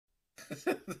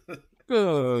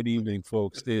Good evening,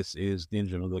 folks. This is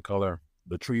Ninja of the Color.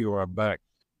 The trio are back.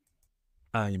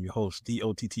 I am your host,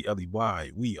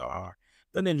 DOTTLEY. We are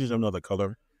the Ninjas of Another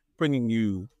Color, bringing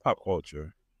you pop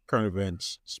culture, current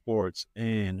events, sports,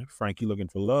 and Frankie looking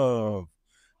for love.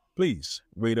 Please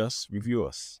rate us, review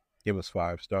us. Give us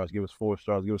 5 stars, give us 4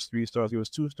 stars, give us 3 stars, give us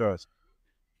 2 stars.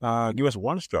 Give us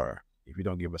 1 star. If you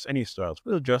don't give us any stars,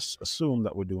 we'll just assume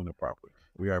that we're doing it properly.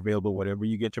 We are available wherever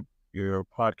you get your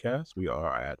podcast. We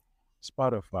are at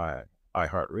Spotify,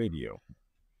 iHeartRadio,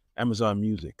 Amazon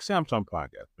Music, Samsung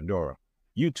Podcast, Pandora,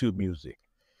 YouTube Music.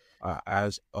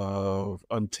 As of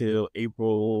until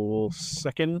April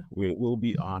 2nd, we will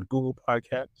be on Google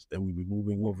Podcasts. Then we'll be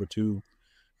moving over to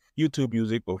YouTube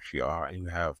Music, which we are, and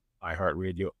we have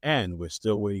iHeartRadio. And we're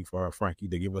still waiting for Frankie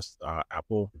to give us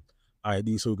Apple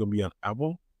ID so we can be on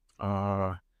Apple.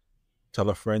 Tell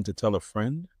a friend to tell a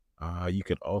friend. You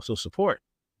can also support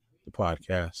the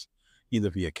podcast either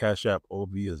via Cash App or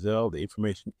via Zelle. The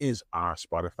information is on our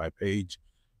Spotify page.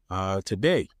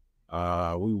 Today,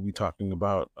 we will be talking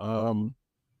about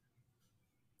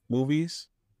movies,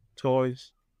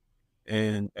 toys,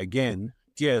 and again,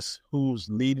 guess who's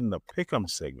leading the pick'em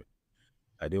segment?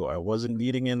 I wasn't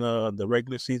leading in the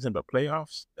regular season, but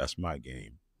playoffs, that's my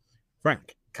game.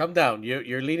 Frank. Come down.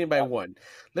 You're leading by one.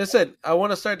 Listen, I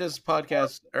want to start this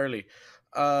podcast early.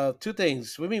 Two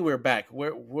things. We mean we're back.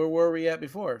 Where were we at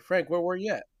before? Frank, where were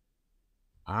you at?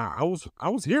 I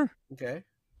was here. Okay.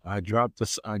 I dropped the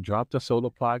solo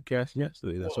podcast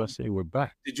yesterday. That's why I say we're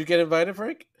back. Did you get invited,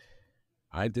 Frank?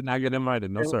 I did not get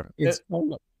invited. No, sir. It's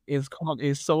called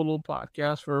a solo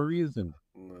podcast for a reason.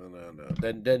 No.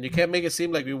 Then you can't make it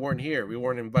seem like we weren't here. We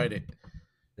weren't invited.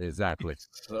 Exactly.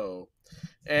 So,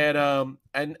 and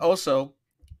also,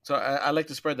 so I like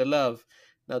to spread the love.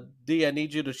 Now, D, I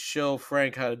need you to show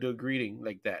Frank how to do a greeting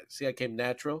like that. See, I came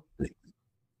natural.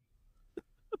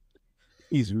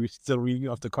 He's still reading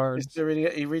off the cards. He's still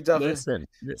reading. He reads off. Listen.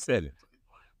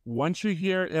 Once you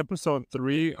hear episode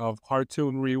 3 of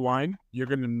Cartoon Rewind, you're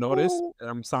gonna notice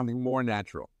I'm sounding more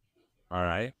natural. All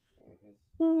right.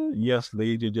 Yes,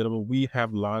 ladies and gentlemen, we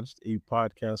have launched a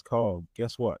podcast called,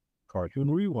 guess what? Cartoon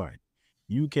Rewind.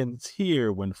 You can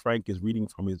hear when Frank is reading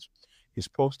from his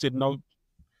post-it note.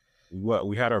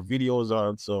 We had our videos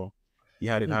on, so he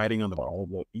had it hiding on the bottom,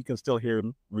 but you can still hear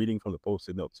him reading from the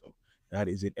post-it note. So that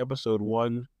is in episode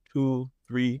 1, 2,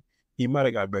 3. He might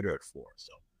have got better at 4.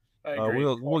 So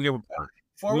we'll give him time.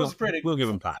 4 was pretty. We'll give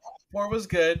him time. 4 was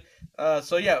good.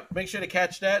 So yeah, make sure to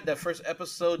catch that. That first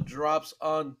episode drops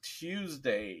on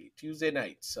Tuesday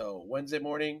night. So Wednesday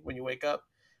morning when you wake up,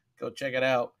 go check it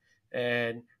out.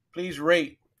 And please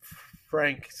rate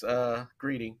Frank's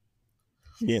greeting.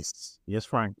 Yes,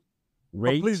 Frank.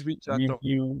 Rate, please reach out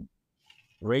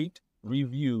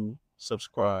review,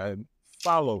 subscribe,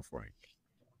 follow Frank.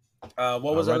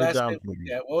 What was the last thing?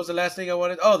 Yeah, what was the last thing I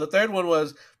wanted? Oh, the third one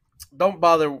was don't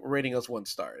bother rating us 1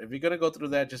 star. If you're gonna go through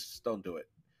that, just don't do it.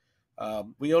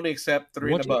 We only accept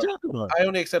 3 and above. I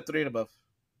only accept 3 and above.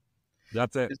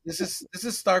 That's it. This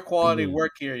is star quality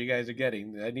work here. You guys are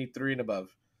getting. I need 3 and above.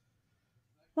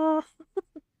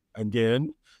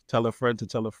 Again, tell a friend to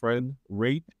tell a friend.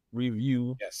 Rate,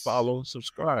 review, follow,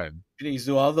 subscribe. Please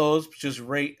do all those. Just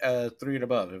rate 3 and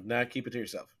above. If not, keep it to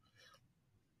yourself.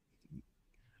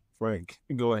 Frank,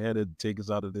 go ahead and take us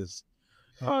out of this.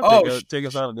 Take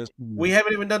us out of this. We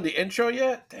haven't even done the intro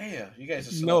yet? Damn, you guys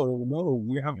are slow. No,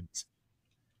 we haven't.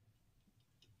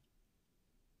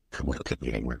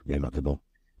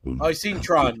 Oh, you seen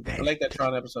Tron. I like that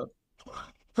Tron episode.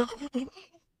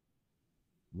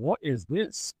 What is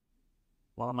this?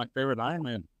 One of my favorite Iron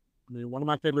Man. One of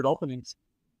my favorite openings.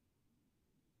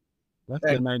 That's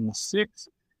the 96.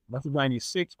 That's the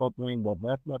 96 opening, but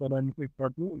that's not the 96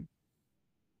 cartoon.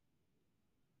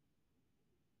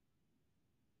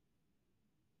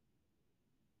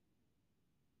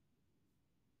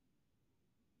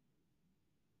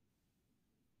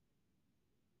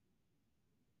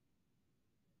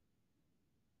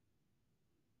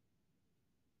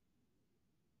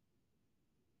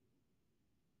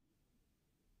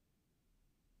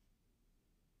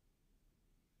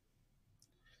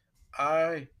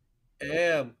 I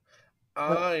am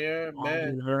Iron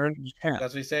Man. That's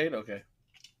what he's saying? Okay.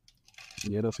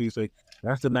 Yeah, that's what he's saying.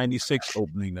 That's the 96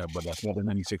 opening, but that's not the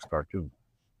 96 cartoon.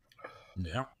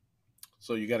 Yeah.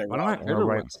 So you got it One of my wrong. favorite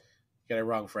ones. You got it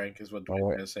wrong, Frank, is what I'm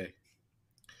going to say.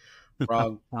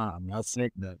 Wrong. I'm not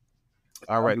saying that.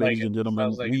 All right, ladies and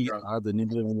gentlemen, we are the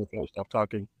Ninjas of Another Color. Stop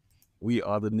talking. We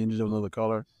are the Ninjas of Another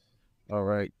Color. All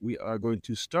right, we are going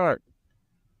to start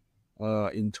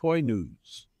in toy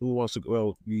news. Who wants to go?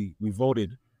 Well, we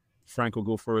voted. Frank will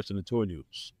go first in the toy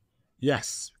news.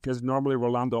 Yes, because normally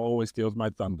Rolando always steals my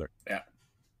thunder.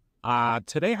 Yeah.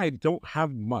 Today I don't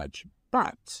have much,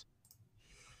 but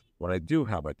what I do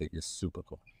have, I think, is super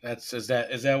cool. Is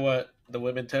that what the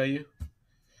women tell you?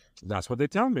 That's what they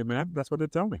tell me, man. That's what they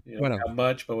tell me. You don't have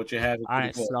much, but what you have is All pretty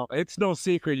right, cool. so it's no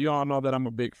secret. You all know that I'm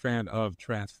a big fan of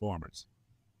Transformers.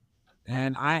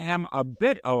 And I am a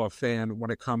bit of a fan when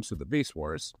it comes to the Beast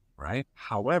Wars, right?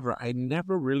 However, I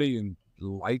never really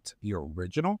liked the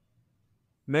original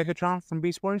Megatron from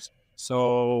Beast Wars.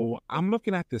 So I'm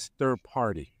looking at this third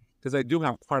party because I do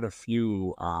have quite a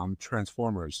few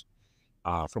Transformers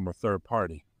from a third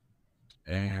party.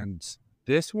 And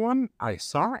this one I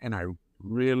saw and I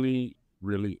really,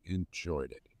 really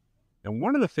enjoyed it. And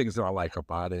one of the things that I like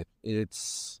about it,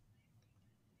 it's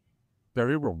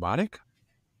very robotic,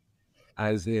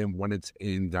 as in when it's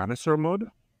in dinosaur mode,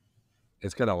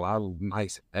 it's got a lot of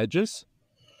nice edges.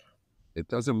 It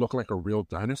doesn't look like a real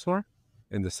dinosaur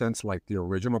in the sense like the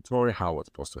original toy, how it's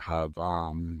supposed to have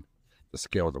the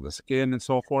scales of the skin and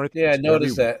so forth. Yeah, I It's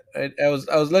noticed that. I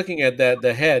was looking at that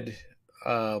the head,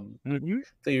 Mhm.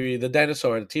 the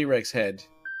dinosaur, the T-Rex head.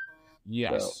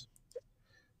 Yes.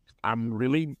 I'm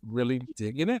really, really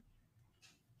digging it.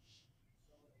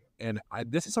 And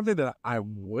this is something that I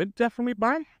would definitely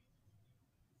buy.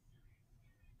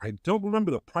 I don't remember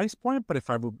the price point, but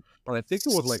but I think it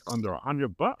was like under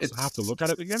 $100. It's I have to look at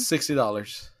it again.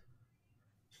 $60.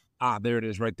 There it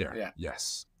is, right there. Yeah.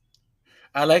 Yes.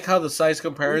 I like how the size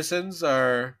comparisons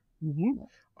are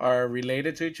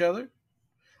related to each other.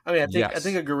 I mean, I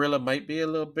think a gorilla might be a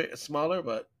little bit smaller,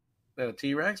 but than a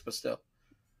T-Rex, but still.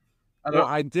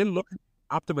 I did look at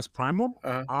Optimus Primal,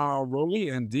 Rolly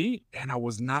and D, and I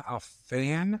was not a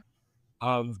fan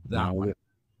of that one.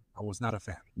 I was not a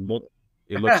fan.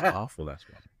 It looks awful. That's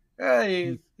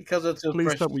why. Because of the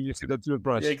Please toothbrush. tell me you see the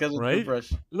toothbrush. Yeah, because of right?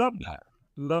 toothbrush. Love that.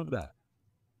 Love that.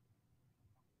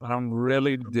 But I'm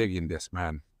really digging this,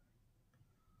 man.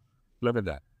 Look at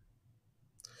that.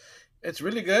 It's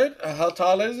really good. How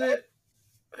tall is it?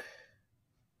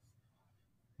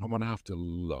 I'm going to have to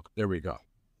look. There we go.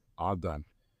 All done.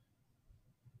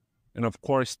 And of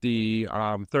course, the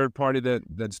third party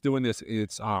that's doing this,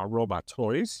 it's Robot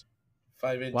Toys.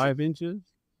 5 inches. 5 inches?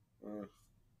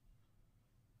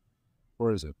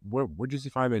 Where is it? Where'd you see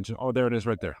 5 inches? Oh, there it is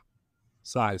right there.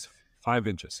 Size, 5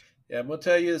 inches. Yeah, I'm going to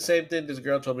tell you the same thing this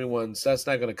girl told me once. That's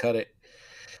not going to cut it.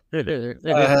 It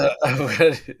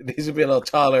It needs to be a little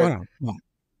taller.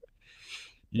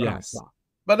 Yes.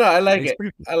 But no, I like it.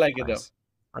 I like it, though.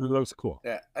 It looks cool.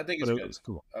 Yeah, I think it's It good. looks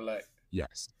cool. I like it.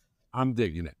 Yes. I'm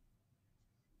digging it.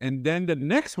 And then the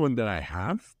next one that I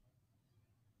have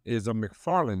is a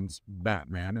McFarlane's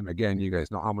Batman. And again, you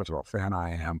guys know how much of a fan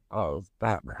I am of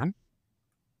Batman.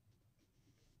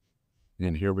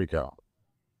 And here we go.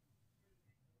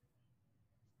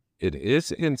 It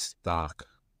is in stock.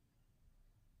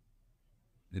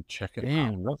 And check it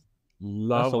out.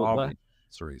 Love all the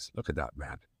series. Look at that,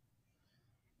 man.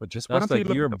 But just that's like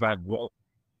your bat belt.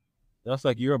 That's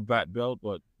like your bat belt,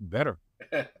 but better.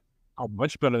 Oh,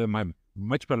 much better than mine.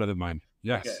 Much better than mine.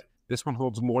 Yes. Okay. This one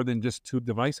holds more than just 2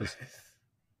 devices.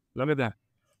 Look at that.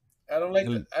 I don't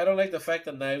like the fact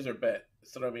that knives are bent.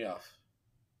 It's throwing me off.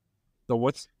 So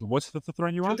what's the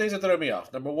throwing you off? 2 things that throw me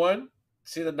off. Number 1,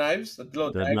 see the knives, the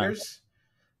little daggers?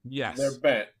 Yes. They're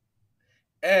bent.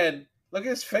 And look at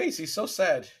his face. He's so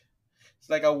sad. It's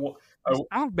like he's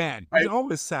not bad. He's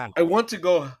always sad. I want to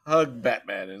go hug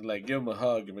Batman and like give him a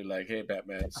hug and be like, "Hey,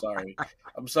 Batman, sorry.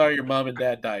 I'm sorry your mom and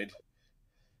dad died."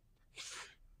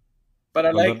 But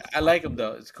I like him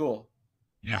though. It's cool.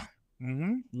 Yeah.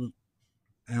 Mm-hmm.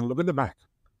 And look at the back.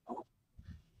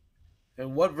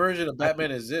 And what version of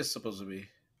Batman is this supposed to be?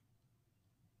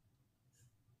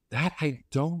 That I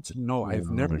don't know. I've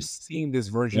never seen this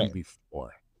version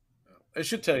before. It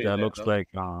should tell you. That looks like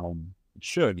it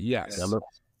should, yes. That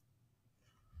looks.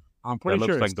 I'm pretty that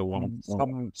sure looks it's like the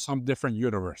one some different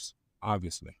universe,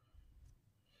 obviously.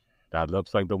 That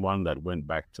looks like the one that went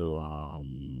back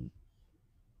to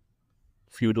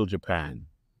feudal Japan.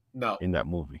 No. In that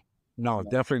movie. No,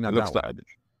 definitely not. It looks that like one.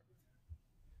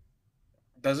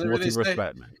 Doesn't really say.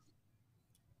 Batman.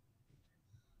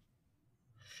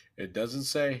 It doesn't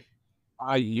say.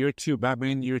 Year 2,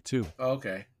 Batman year 2. Oh,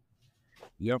 okay.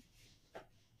 Yep.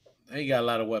 He got a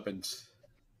lot of weapons.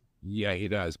 Yeah, he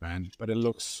does, man. But it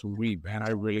looks sweet, man.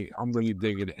 I'm really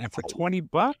digging it. And for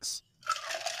 $20,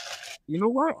 you know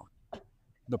what?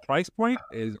 The price point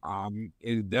is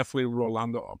definitely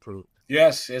Rolando approved.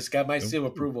 Yes, it's got my seal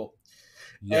of approval.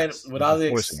 Yes, and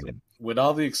with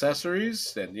all the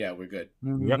accessories, then yeah, we're good.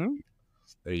 Mm-hmm. Yep.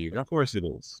 There you go. Of course it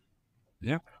is.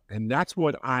 Yeah. And that's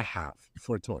what I have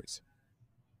for toys.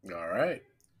 All right.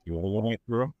 You want it,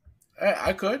 bro?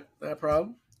 I could, no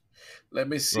problem. Let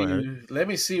me Go ahead. see. Let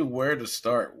me see where to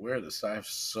start. I have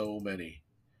so many.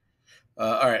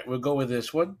 All right, we'll go with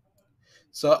this one.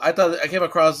 So I came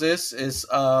across this is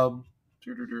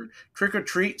Trick or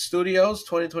Treat Studios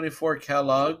 2024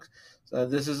 catalog.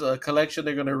 This is a collection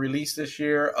they're going to release this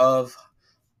year of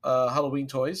Halloween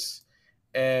toys,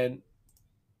 and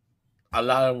a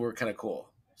lot of them were kind of cool.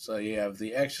 So you have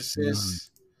The Mm.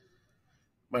 Exorcist,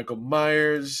 Michael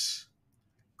Myers,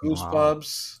 Wow.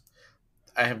 Goosebumps.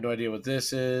 I have no idea what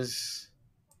this is.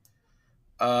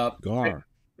 Uh, Gar.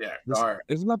 yeah, This Gar.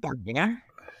 isn't that guy?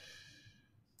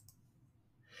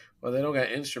 Well, they don't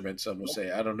got instruments. Some will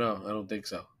say. I don't know. I don't think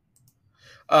so.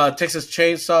 Texas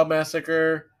Chainsaw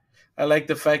Massacre. I like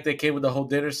the fact they came with the whole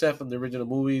dinner set from the original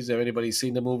movies. If anybody's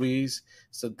seen the movies,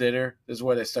 it's a dinner. This is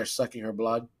where they start sucking her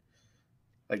blood.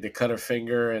 Like they cut her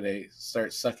finger and they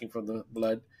start sucking from the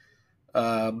blood.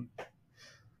 Um,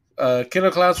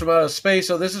 Killer Clowns from Outer Space.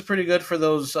 So this is pretty good for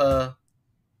those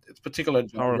particular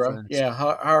Horror genre. fans. Yeah,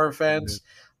 horror Yeah. fans.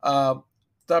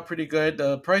 Thought pretty good.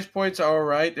 The price points are all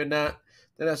right. They're not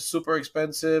super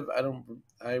expensive.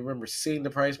 I remember seeing the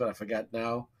price, but I forgot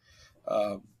now.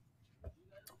 Um,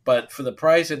 but for the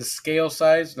price and the scale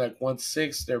size, like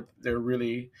 1/6, they're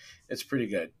really it's pretty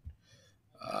good.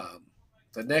 Um,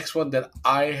 the next one that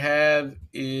I have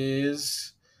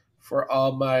is for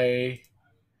all my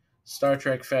Star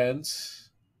Trek fans.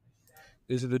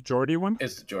 Is it the Geordie one?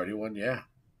 It's the Jordy one, yeah.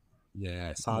 Yeah,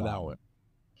 I saw that Wow. one.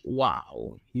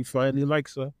 Wow. He finally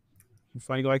likes a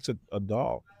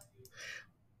dog.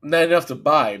 Not enough to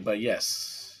buy, but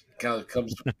yes, it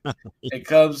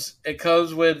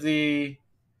comes with the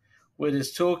with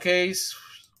his tool case,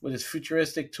 with his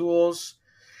futuristic tools.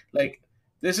 Like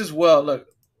this is well. Look,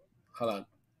 hold on.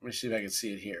 Let me see if I can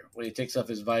see it here. When he takes off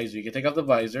his visor, you can take off the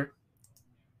visor.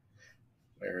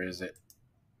 Where is it?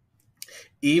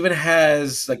 He even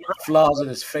has like flaws in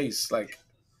his face, like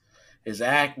his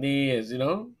acne. Is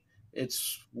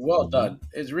it's well Mhm. done.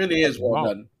 It really is well Well,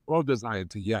 done. well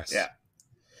designed. Yeah. Yes.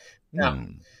 Now,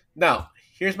 Hmm. now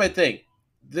here's my thing.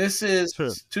 This is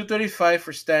Sure. 235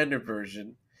 for standard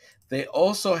version. They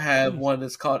also have Yes. one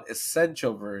that's called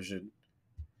essential version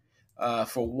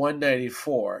for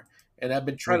 194. And I've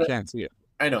been We trying to. can't see it.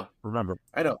 I know, Remember,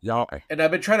 I know, y'all. and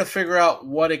I've been trying to figure out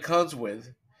what it comes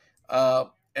with. Uh,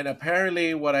 and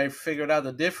apparently, what I figured out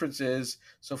the difference is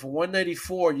so for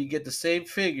 194, you get the same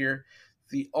figure.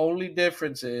 The only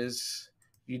difference is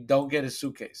you don't get a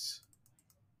suitcase.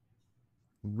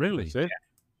 Really? That's it.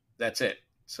 That's it.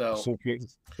 So,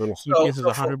 Suitcase. Little so, suitcase is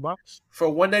so for $100. for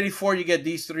 194, you get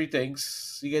these three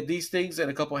things. You get these things and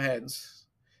a couple hands,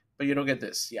 but you don't get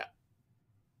this. Yeah,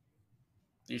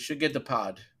 you should get the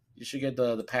pod. You should get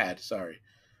the pad. Sorry,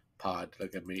 pod.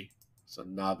 Look at me. It's a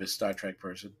novice Star Trek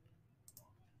person.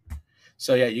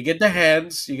 So yeah, you get the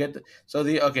hands. You get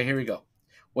the okay. Here we go.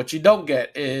 What you don't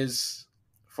get is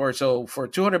for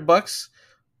 $200,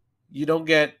 you don't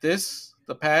get this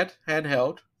the pad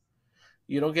handheld.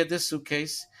 You don't get this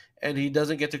suitcase, and he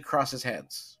doesn't get to cross his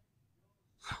hands.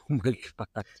 Oh my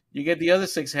god. You get the other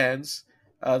six hands,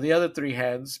 the other three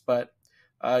hands, but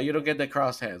you don't get the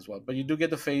crossed hands one. But you do get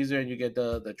the phaser and you get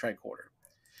the tricorder,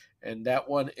 and that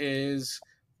one is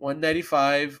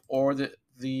 195 or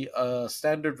the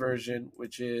standard version,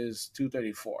 which is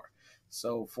 234.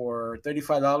 So for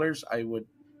 $35, I would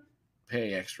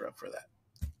pay extra for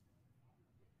that.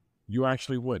 You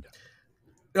actually would.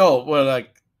 Oh well,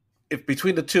 like if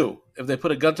between the two, if they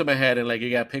put a gun to my head and like you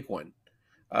gotta pick one,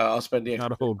 I'll spend the extra.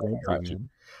 Not a whole gun to Got you. you.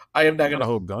 I am not Not gonna. a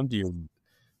whole gun to you.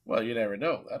 Well, you never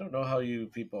know. I don't know how you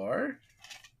people are.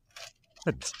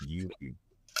 That's you.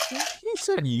 He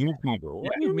said you people.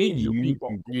 What do you mean, mean you you people?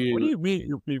 people? What do You, you mean,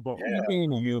 you people? What do you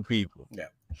mean you people? yeah.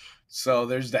 So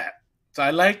there's that. So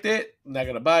I liked it. I'm not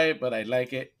gonna buy it, but I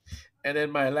like it. And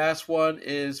then my last one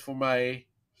is for my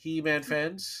He-Man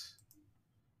fans.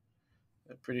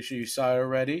 I'm pretty sure you saw it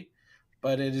already,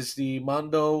 but it is the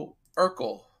Mondo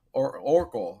Urkel or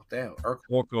Orkel. Damn, Urkel.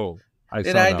 Orko. I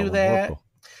Did saw I that do one. that?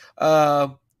 Orko.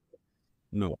 Um,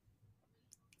 No.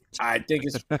 I think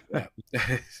it's. Yeah.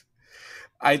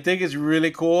 I think it's really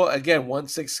cool. Again,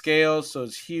 1/6 scale, so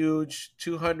it's huge.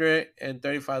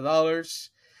 $235.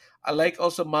 I like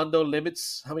also Mondo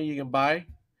limits how many you can buy,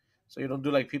 so you don't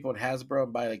do like people in Hasbro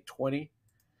and buy like 20.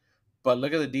 But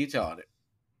look at the detail on it.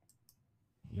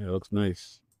 Yeah, it looks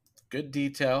nice. Good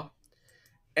detail,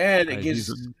 and it He's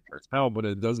gives as hell, but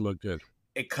it does look good.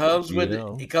 it comes with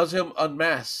Yeah. it comes with him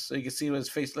unmasked, so you can see what his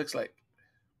face looks like.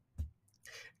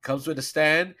 It comes with a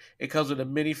stand. It comes with a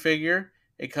minifigure.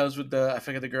 It comes with the I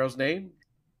forget the girl's name.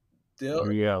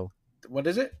 Dil, Yeah. what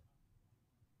is it?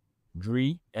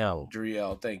 Driel.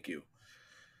 Driel, thank you.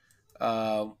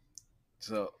 So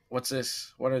what's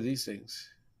this? What are these things?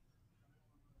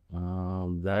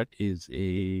 That is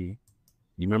a.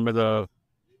 You remember the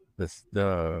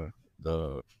the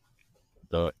the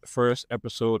the first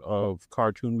episode of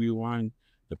Cartoon Rewind?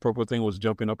 The purple thing was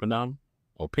jumping up and down,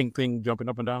 or pink thing jumping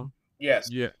up and down. Yes.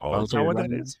 Yeah. Oh, is Bouncing that what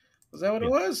that around. is? Was that what it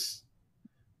Yeah, was?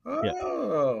 yeah.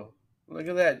 Oh, look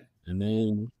at that. And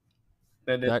then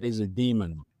Then that is a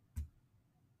demon.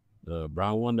 The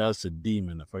brown one, that's a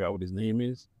demon. I forgot what his name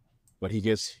is, but he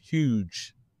gets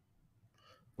huge,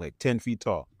 like 10 feet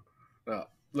tall.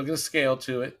 look at the scale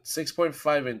to it.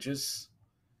 6.5 inches.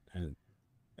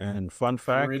 And fun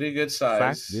fact, Pretty good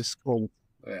size.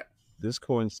 Yeah. this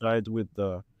coincides with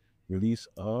the release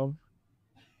of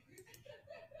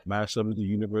Master of the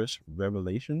Universe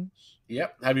Revelations.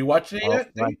 Yep. Have you watched it All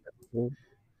yet? 5 episodes.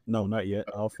 No, not yet.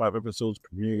 All 5 episodes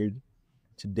premiered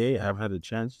today. I haven't had a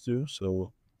chance to.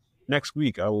 So next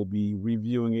week I will be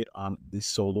reviewing it on the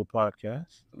solo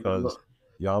podcast because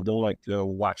y'all don't like to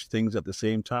watch things at the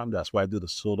same time. That's why I do the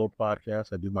solo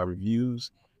podcast. I do my reviews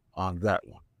on that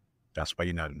one. That's why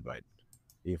you're not invited.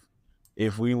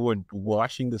 If we were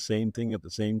watching the same thing at the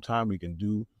same time, we can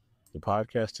do the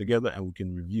podcast together and we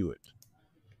can review it.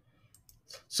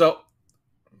 So,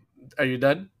 are you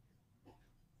done?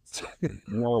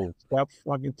 No, stop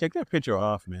fucking take that picture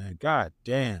off, man. God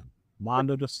damn.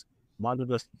 Mondo just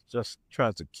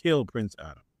tries to kill Prince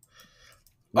Adam.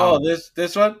 Oh,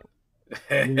 this one?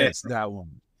 Yes, that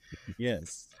one.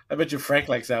 Yes. I bet you Frank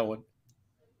likes that one.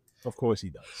 Of course he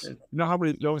does. You know how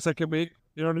many jokes I can make?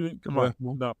 You know what I mean? Come on.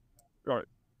 No. All right.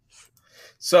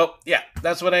 So yeah,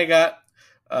 that's what I got.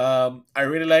 I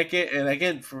really like it, and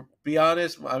again, for be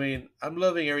honest, I mean, I'm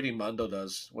loving everything Mondo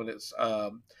does when it's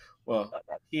well,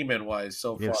 He-Man wise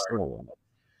so far. Yes, so.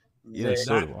 Yes,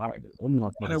 so. I'm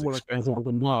not going to expand on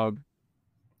the mug.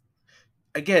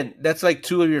 Again, that's like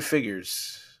 2 of your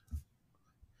figures.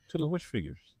 2 of which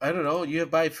figures? I don't know. You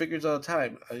buy figures all the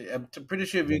time. I'm pretty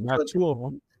sure if you not 2 of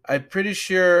them. I'm pretty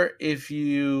sure if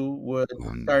you would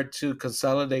start to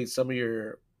consolidate some of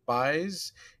your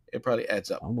buys, it probably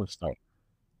adds up.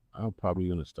 I'm probably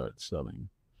going to start selling.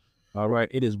 All right,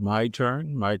 it is my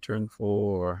turn. My turn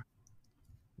for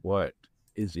what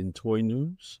is in toy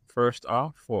news. First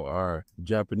off, for our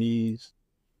Japanese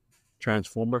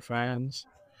Transformer fans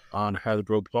on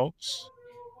Hasbro Pulse,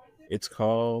 it's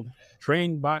called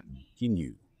Trainbot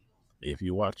Ginyu. If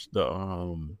you watch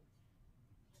the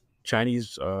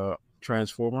Chinese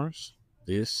Transformers,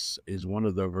 this is one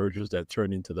of the versions that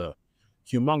turn into the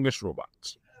humongous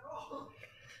robots.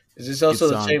 Is this also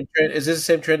the same trend? Is this the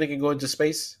same trend that can go into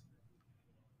space?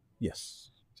 Yes.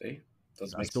 See?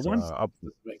 Doesn't make sense.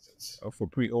 Up for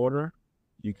pre-order,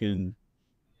 you can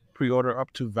pre-order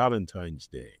up to Valentine's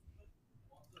Day.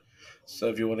 So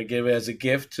if you want to give it as a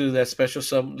gift to that special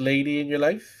some lady in your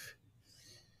life?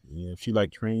 Yeah, if she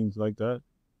like trains like that.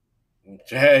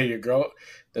 Hey, your girl.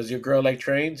 Does your girl like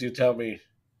trains? You tell me.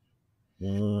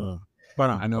 But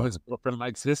I know his girlfriend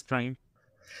likes his train.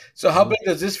 So how big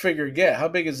does this figure get? How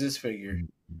big is this figure? Do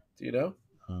you know?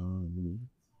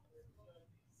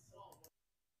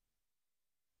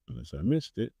 Unless I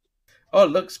missed it. Oh,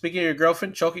 look, speaking of your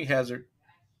girlfriend, choking hazard.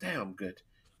 Damn good.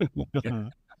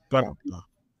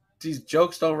 These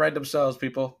jokes don't write themselves,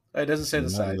 people. It doesn't say the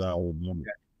size.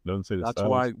 Doesn't say the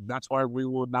size. That's why we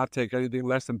will not take anything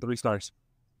less than 3 stars.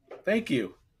 Thank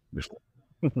you.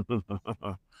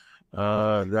 That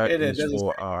is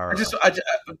for our.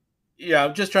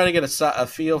 I'm just trying to get a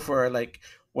feel for like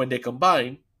when they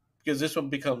combine, because this one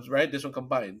becomes right. This one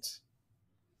combines.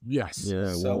 Yes.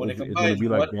 Yeah. So when it combines,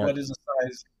 what is the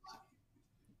size?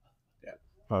 Yeah.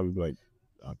 Probably like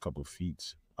a couple of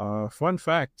feet. Fun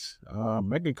fact: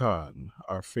 MegaCon,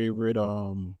 our favorite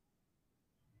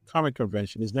comic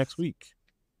convention, is next week.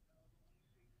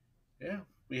 Yeah,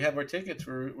 we have our tickets.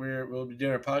 We'll be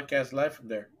doing our podcast live from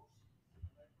there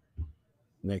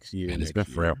next year. And it's been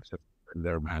forever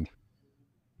there, man.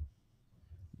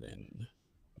 Then.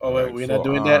 Oh wait, we're not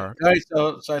doing that. All right,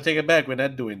 so I take it back. We're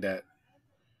not doing that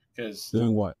because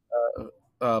doing what?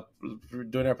 We're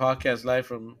doing our podcast live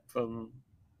from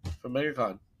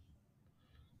MegaCon.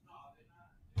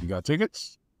 You got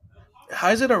tickets? How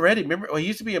is it already? Remember, it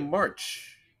used to be in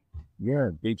March.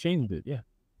 Yeah, they changed it. Yeah.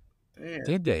 Damn.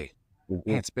 Did they?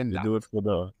 It's been. They do it for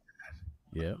the.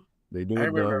 Yeah, they do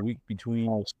it the week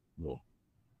between.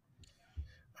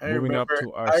 I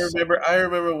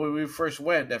remember when we first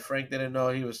went that Frank didn't know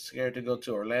he was scared to go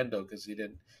to Orlando because he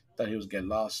thought he was getting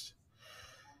lost.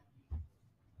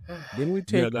 Didn't we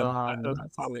take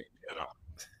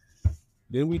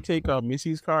didn't we take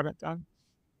Missy's car that time?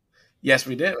 Yes,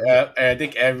 we did. I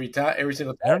think every time, every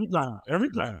single time. Every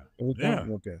time. Every Yeah.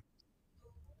 time? Okay.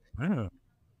 Yeah.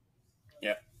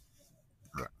 Yeah.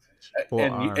 Right. For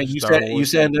our And Star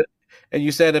Wars,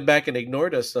 you sat it back and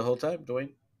ignored us the whole time,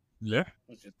 Dwayne. Yeah.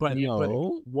 Which is But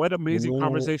no, what amazing no,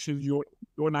 conversations you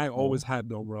and I no, always had,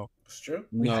 though, bro. it's true.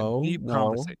 We had no, deep no,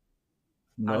 conversations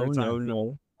all the no, time.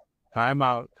 no. Time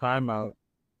out, time out.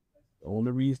 The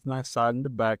only reason I sat in the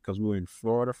back because we were in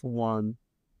Florida for one,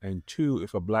 and two,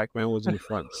 if a black man was in the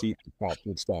front seat, the cops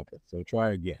would stop it. So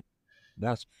try again.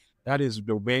 That is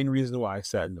the main reason why I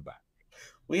sat in the back.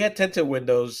 We had tinted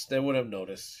windows. They would have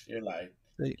noticed. You're lying.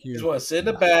 Thank You just you. want to sit in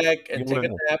the Nah, back you and take a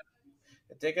wouldn't. nap.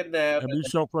 And take a nap. And be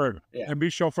chauffeured. Yeah. And be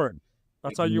chauffeured.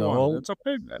 That's how you want it. No, It's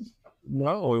okay, man.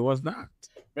 no, it was not.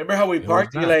 Remember how we It was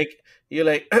parked? not. You're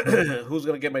like, who's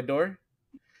gonna get my door?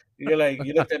 You're like,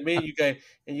 you looked at me,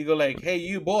 and you go like, hey,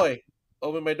 you boy,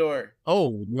 open my door.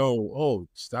 Oh no! Oh,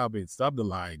 stop it! Stop the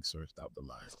lying, sir! Stop the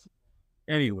lying.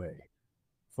 Anyway,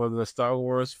 for the Star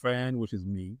Wars fan, which is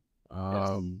me,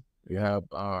 Yes. we have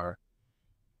our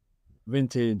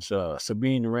vintage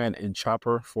Sabine Wren and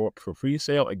Chopper for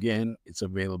pre-sale. Again, it's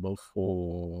available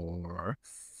for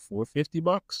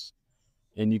 $450,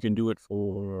 and you can do it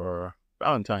for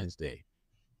Valentine's Day.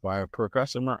 By per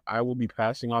customer, I will be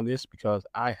passing on this because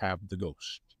I have the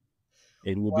Ghost.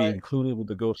 It will be Why? included with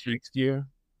the Ghost next year,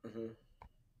 hmm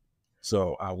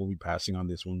so I will be passing on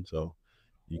this one. So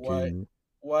you Why? can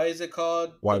Why is it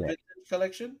called why the that? vintage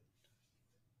collection?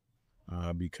 Do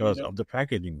you Because know? of the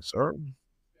packaging, sir.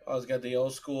 Oh, it's got the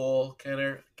old school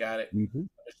Kenner. Got it. Mm-hmm.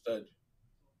 Understood.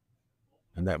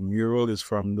 And that mural is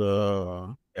from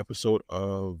the episode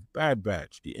of Bad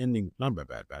Batch, the ending, not Bad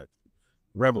Batch,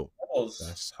 Rebel. Rebels.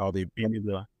 That's how they painted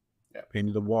Yeah.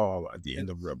 the wall at the end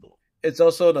of It's, Rebel. it's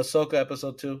also an Ahsoka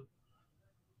episode too.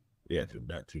 Yeah,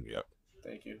 that too. Yep.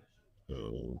 Thank you.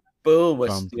 So Boom.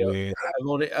 comes with,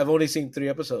 I've only seen 3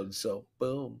 episodes, so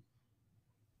boom.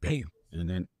 Damn. and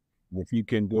then if you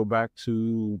can go back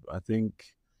to, I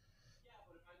think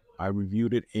I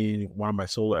reviewed it in one of my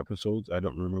solo episodes. I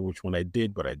don't remember which one I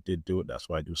did, but I did do it. That's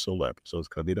why I do solo episodes,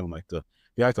 because they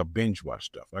like to binge watch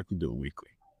stuff. I can do it weekly.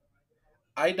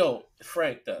 I don't.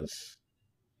 Frank does.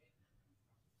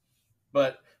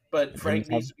 But And then we Frank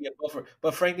have needs to be a buffer.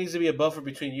 But Frank needs to be a buffer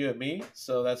between you and me,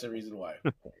 so that's the reason why.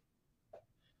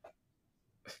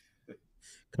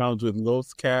 comes with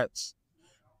Lost Cats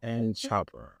and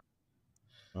Chopper.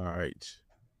 All right.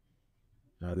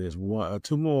 Now there's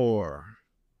two more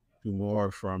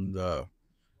from the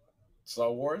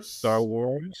Star Wars. Star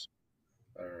Wars.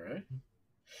 All right.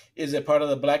 Is it part of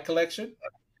the Black Collection?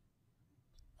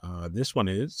 This one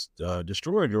is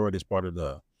Destroyer Droid is part of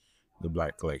the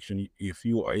Black Collection. If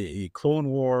you are a Clone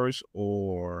Wars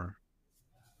or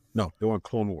no, they weren't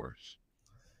Clone Wars.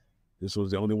 This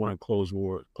was the only one in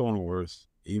Clone Wars.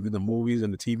 Even the movies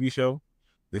and the TV show.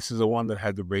 This is the one that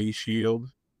had the raised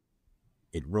shield.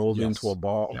 It rolled into a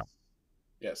ball. Yeah.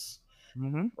 Yes.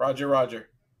 Mm-hmm. Roger, Roger.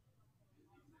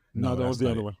 No, that was the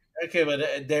other one. Okay,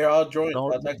 but they're all droids.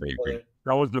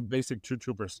 That was the basic two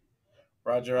troopers.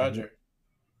 Roger, Roger.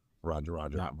 Roger,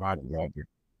 Roger. Not Roger, Roger.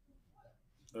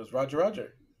 It was Roger,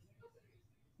 Roger.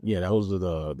 Yeah, those are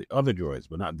the other droids,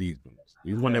 but not these ones.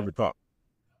 These one never talk.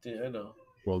 Yeah, I know.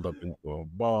 Rolled up into a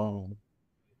ball.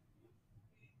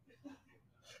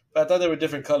 But I thought they were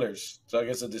different colors. So I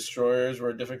guess the destroyers were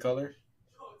a different color.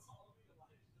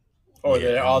 Or Yeah,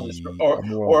 they're all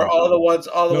or all the ones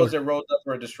that rolled up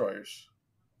were destroyers.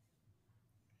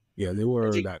 Yeah, they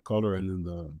were that color, and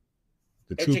then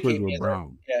the troopers were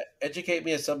brown. Educate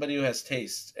me as somebody who has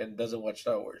taste and doesn't watch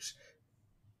Star Wars.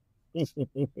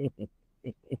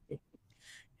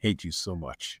 Hate you so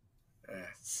much.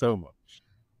 So much.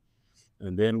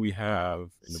 And then we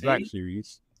have in the Black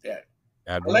Series,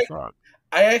 Admiral Thrawn.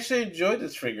 I actually enjoyed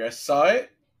this figure. I saw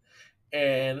it,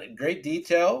 and great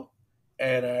detail,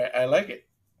 and I like it.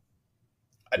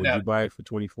 Would you buy it for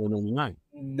 $24.99?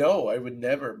 No, I would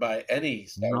never buy any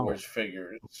Star Wars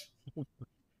figures. And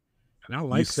I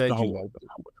like Star Wars.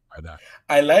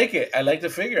 I like it. I like the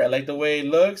figure. I like the way it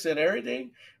looks and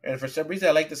everything. And for some reason,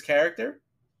 I like this character.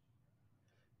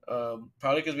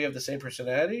 Probably because we have the same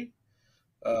personality.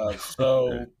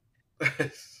 So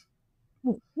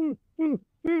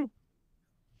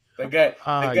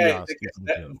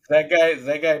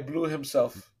that guy blew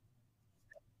himself.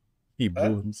 He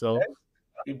blew himself.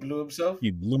 He blew himself. He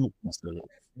blew himself.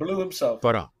 Blew himself.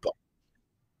 But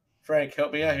Frank,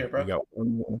 help me out here, bro. We got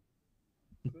one more.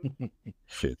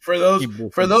 For those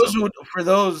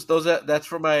that's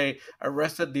for my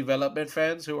Arrested Development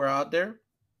fans who are out there.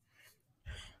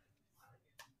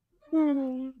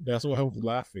 That's why I was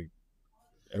laughing.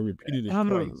 I repeated it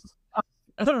twice.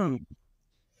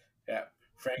 Yeah,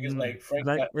 Frank is like Frank.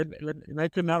 And I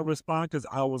could not respond because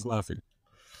I was laughing.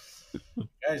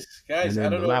 Guys, And I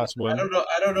then don't the know. last one,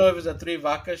 I don't know if it's a 3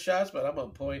 vodka shots, but I'm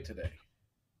on point today.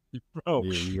 Bro,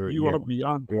 yeah, you want to be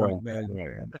on point, man.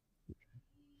 yeah.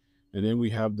 And then we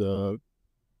have the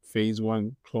Phase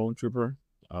 1 clone trooper,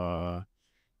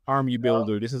 army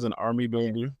builder. This is an army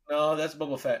builder. No, that's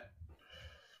Boba Fett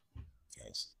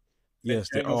Yes, and yes,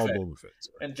 they're Jango all Fett Boba Fett.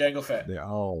 and Jango Fett. They're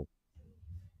all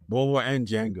Boba and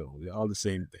Django. They're all the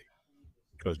same thing.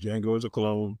 Because Django is a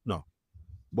clone. No,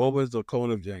 Boba is a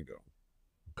clone of Django.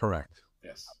 Correct.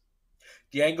 Yes,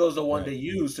 Jango's the one Right. they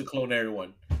use to clone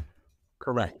everyone.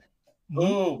 Correct.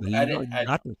 Boom! There I you go. didn't. You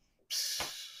got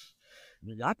this.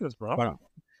 You got this, bro. But,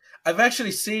 I've actually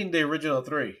seen the original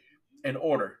 3 in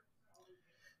order.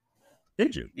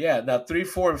 Did you? Yeah, now 3,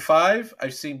 4, and 5.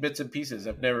 I've seen bits and pieces.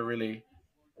 I've never really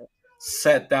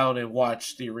sat down and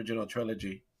watched the original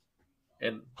trilogy.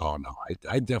 And Oh no,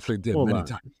 I definitely did hold many on.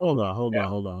 times. Hold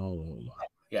on.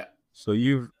 Yeah. Yeah, So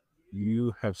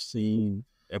you have seen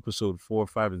episode 4,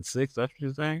 5, and 6. That's what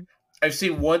you're saying? I've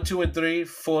seen 1, 2, and 3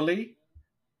 fully,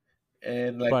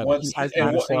 and like But once I and kind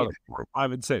of one, saw the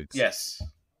 5 and 6. yes,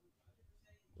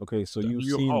 Okay, so The you've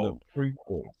New seen the Hope.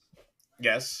 prequels.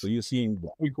 yes. So you've seen the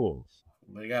prequels.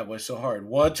 Oh my God, what's so hard?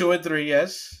 1, 2, and 3,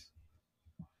 yes.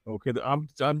 Okay, I'm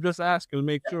just asking to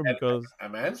make sure And because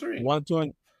I'm answering. 1,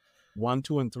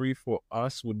 2, and 3 for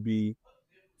us would be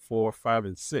 4, 5,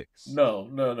 and 6. No.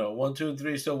 1, 2, and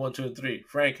 3 is still 1, 2, and 3.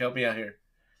 Frank, help me out here.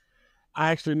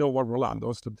 I actually know what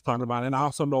Rolando's talking about, and I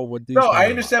also know what D's No, talking I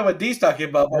understand what D's talking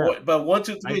about, Yeah. but 1,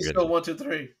 2, I 3 is get still you. 1, 2,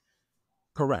 3. about.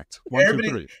 Correct. 1, 2, Everybody,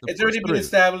 3. The it's already first been 3.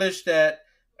 established that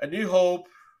A New Hope,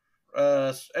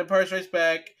 Empire Strikes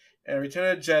Back, and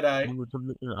Return of the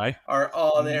Jedi Right. are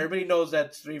all there. Mhm. Everybody knows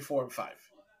that's 3, 4, and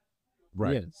 5.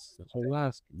 Right. Yes, that's what I was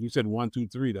asking. You said 1, 2,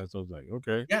 3. That's what I was like,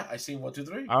 okay. Yeah, I seen 1, 2,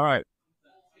 3. All right.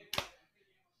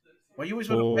 Why you always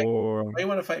want to fight? For Why you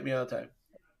want to fight me all the time?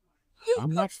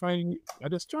 I'm not fighting you. I'm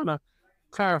just trying to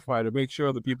clarify to make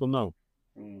sure that people know.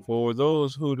 Mm. For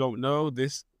those who don't know,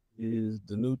 this is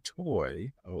the new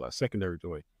toy, a secondary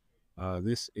toy.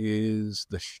 This is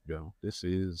this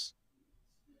is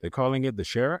they're calling it the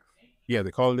sheriff. Yeah,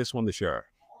 they call this one the sheriff.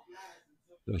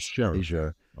 The sheriff.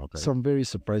 Asia, Okay. some very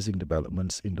surprising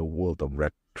developments in the world of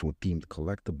retro-themed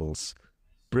collectibles.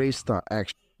 Brave Star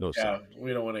Action. No, Yeah, sir.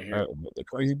 we don't want to hear. But the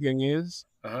crazy thing is,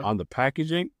 Uh-huh. on the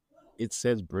packaging, it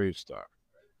says Brave Star.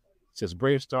 It says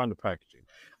Brave Star on the packaging.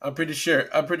 I'm pretty sure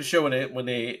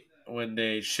when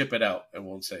they ship it out, it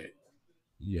won't say it.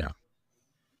 Yeah.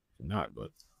 Not,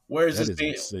 but Where is that this is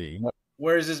being? insane.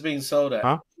 Where is this being sold at?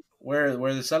 Huh? Where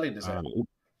are they selling this at?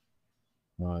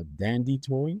 Dandy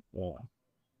Toy.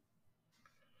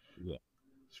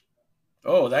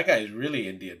 Oh, that guy is really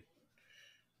Indian.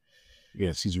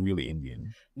 Yes, he's really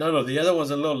Indian. No, the other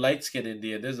one's a little light skinned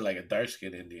Indian. This is like a dark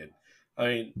skinned Indian. I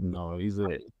mean, No, he's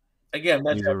a again, I'm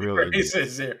not He's trying a to be real Indian.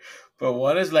 racist here, but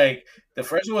one is like the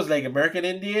first one was like American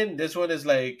Indian. This one is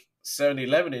like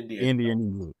 7-Eleven Indian.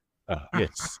 Indian.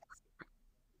 Yes.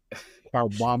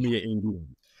 Carbamia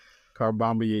Indian.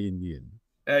 Carbamia Indian.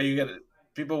 You got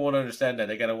people won't understand that.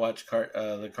 They got to watch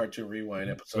the Cartoon Rewind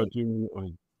episode.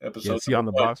 Yeah, see on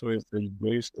the box where it says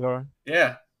Brave Star?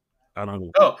 Yeah. I don't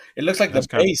know. No, it looks like That's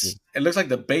the kinda base. It looks like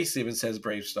the base even says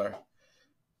Brave Star.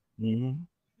 Mm-hmm.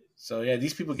 So yeah,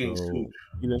 these people getting sued.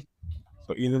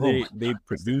 Either Oh they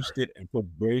produced it and put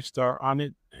Brave Star on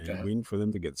it and Okay. waiting for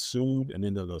them to get sued, and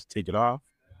then they'll just take it off.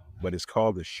 But it's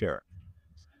called the Sheriff.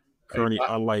 Currently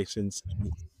unlicensed.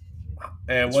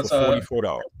 And It's what's for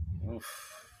 $44.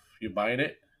 you buying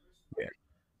it? Yeah.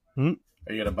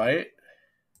 Are you gonna buy it?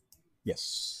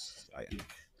 Yes, I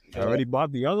already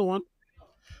bought the other one.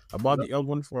 I bought the other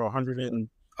one for 100 and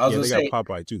I was yeah, they gonna say got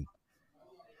Popeye too.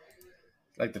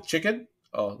 like the chicken.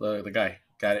 Oh, the guy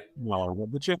got it. Well, I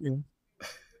love the chicken.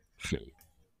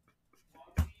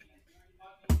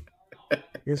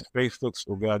 His face looks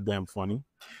so goddamn funny.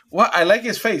 Well, I like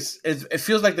his face. It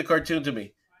feels like the cartoon to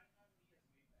me.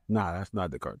 Nah, that's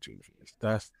not the cartoon face.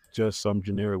 That's just some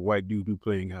generic white dude who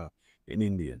playing an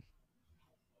Indian.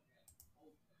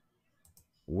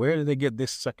 Where did they get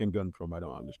this second gun from? I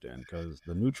don't understand. Because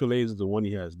the neutral aid is the one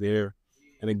he has there,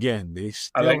 and again, they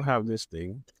still have this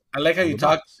thing. I like how on you the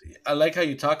talk. box. I like how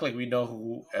you talk like we know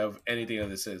who of anything of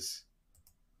this is.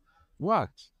 What?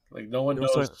 Like no one It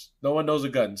was knows. No one knows the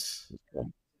guns.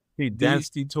 He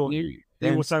danced. He told. He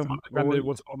was talking about the gun that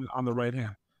was on the right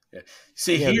hand.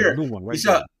 See Yeah, the here, blue one right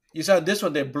you saw this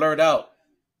one. They blurred out.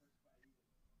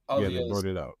 All Yeah, the they others. brought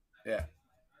it out. Yeah.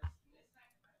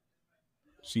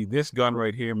 See, this gun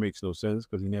right here makes no sense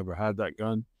because he never had that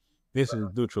gun. This is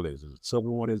neutral laser. The silver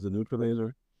one is the neutral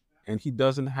laser, and he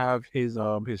doesn't have his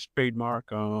trademark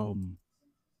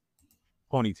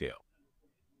ponytail.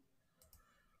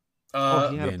 Oh,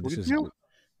 he had a Again, this is ponytail?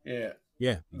 Yeah.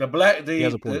 yeah, The black he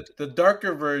has a the ponytail. the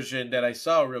darker version that I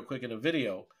saw real quick in the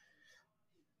video,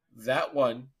 that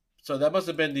one. So that must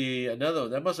have been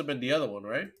that must have been the other one,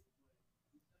 right?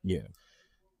 Yeah,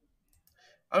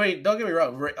 I mean, don't get me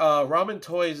wrong. Ramen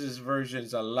Toys' version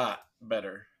is a lot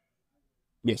better.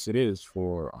 yes, it is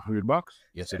for $100.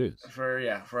 Yes, it is. For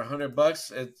 $100,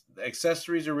 the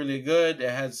accessories are really good.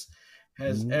 It has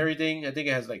Mhm. everything. I think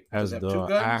it has does Has it have two the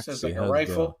guns? It has axe. It like a has the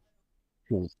rifle.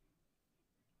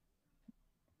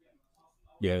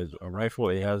 yeah, it's a rifle.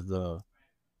 It has the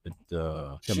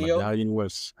Shield. medallion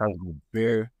was has the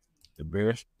bear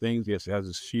things. Yes, it has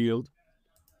a shield,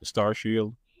 the star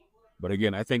shield. But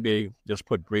again, I think they just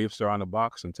put Brave Star on the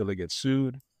box until they get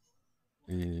sued,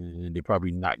 and they're probably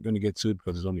not going to get sued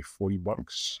because it's only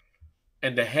 $40.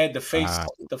 And the head, Uh,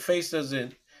 the face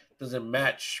doesn't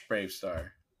match Brave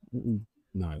Star. mm-mm.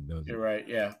 No, it You're doesn't. right.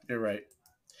 Yeah, you're right.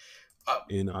 Uh,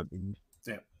 And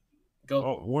yeah, go.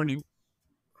 Oh, warning.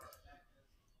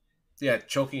 Yeah,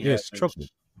 choking yes,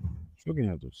 hazards. choking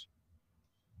hazards.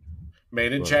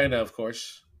 Made in But China, of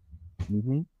course.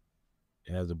 it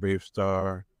has a Brave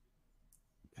Star.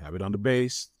 Have it on the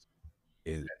base.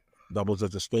 It doubles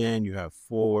as a stand. You have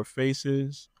 4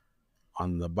 faces.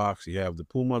 On the box, you have the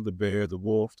puma, the bear, the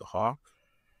wolf, the hawk.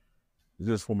 This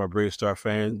is for my Brave Star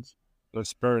fans. The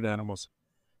spirit animals.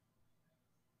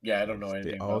 Yeah, I don't know They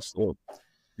anything about. also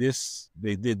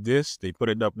they did this. They put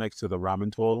it up next to the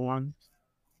ramen toll one,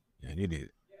 and it is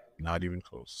not even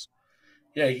close.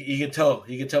 Yeah, you can tell.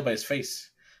 You can tell by his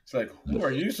face. It's like, who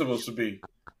are you supposed to be?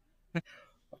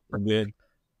 And then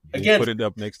they Again, put it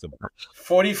up next to.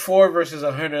 44 versus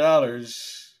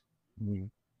 $100. You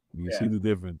see Yeah, the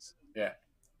difference. yeah.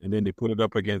 And then they put it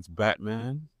up against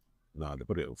Batman. No, they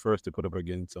put it first. They put it up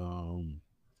against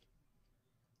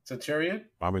Centurion.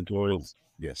 ramen tolls.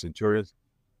 Yeah, Centurions.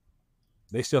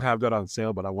 They still have that on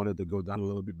sale, but I wanted to go down a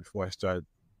little bit before I start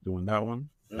doing that one.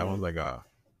 That one's like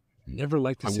Never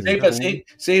liked to see See, the but spoon.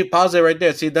 see, pause it right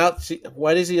there. See now,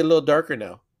 why is he a little darker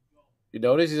now? You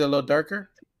notice he's a little darker.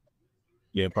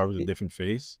 yeah, probably a different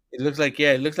face. It looks like he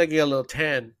got a little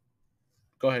tan.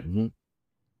 Go ahead. Mm-hmm.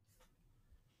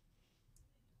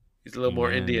 He's a little more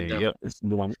And Indian they, now. yep, it's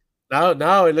the one.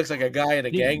 Now it looks like a guy in a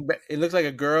Yeah. gang. It looks like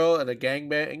a girl in a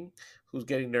gangbang who's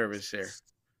getting nervous here.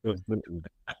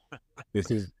 This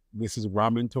is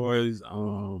Ramen Toys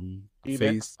He-Man?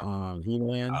 face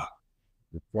He-Man,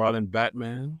 the Fallen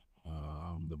Batman, the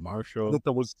I Marshal. thought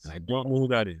that was And I don't know who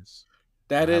that is.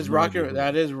 That I have is no idea who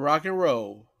That is rock and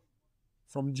roll.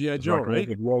 from G.I. It's Joe, Rock and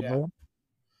right? Roll, Yeah.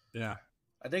 Yeah.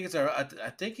 I think I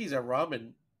think he's a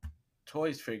ramen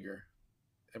toys figure.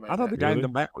 Am I thought the right? guy in Really? the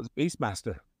back was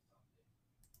Beastmaster.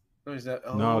 No, he's not.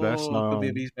 Oh, No, that's could be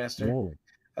a Beastmaster. no,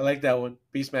 I like that one,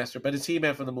 Beastmaster. But it's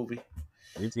He-Man from the movie.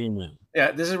 it's He-Man.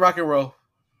 Yeah, this is rock and roll.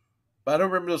 But I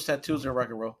don't remember those tattoos in rock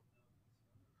and roll.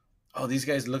 Oh, these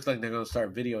guys look like they're gonna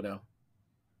start video now,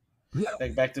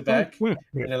 like back to back, and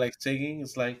they're like singing.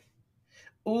 It's like,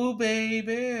 "Ooh,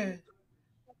 baby."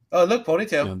 Oh, look,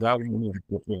 ponytail. And that one,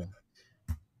 yeah.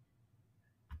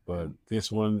 But this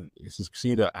one,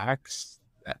 see the axe,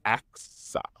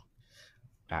 axe,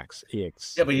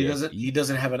 Yeah, but he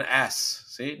doesn't have an ass.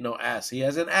 See, no ass. He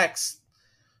has an axe,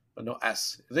 but no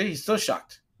ass. See, he's still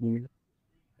shocked. Mhm.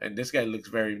 And this guy looks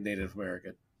very Native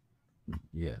American.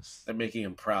 Yes, They're making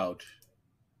him proud.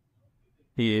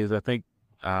 he is. I think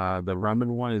the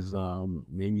ramen one is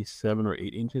maybe 7 or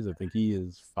 8 inches. I think he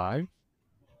is 5.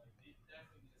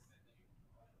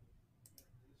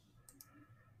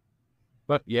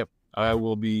 But yep, I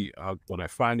will be when I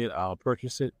find it, I'll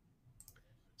purchase it,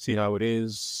 see how it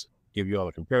is, give you all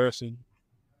a comparison,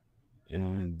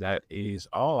 and that is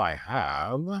all I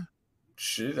have.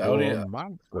 Shit, for my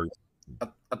first.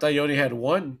 I thought you only had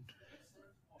one.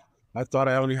 I thought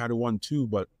I only had one too,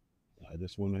 but I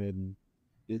just went ahead and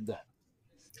did that.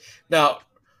 Now,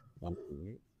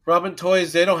 Robin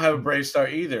Toys, they don't have a Brave Star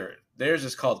either. Theirs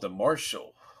is called the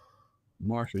Marshal.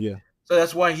 Marshall, yeah. So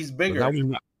that's why he's But bigger. that was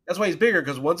not, That's why he's bigger,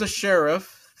 because one's a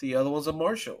sheriff, the other one's a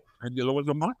marshal. And the other was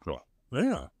a Matra.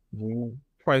 Yeah.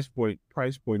 price point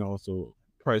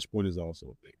is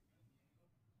also big.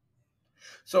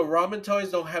 So Ramen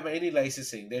Toys don't have any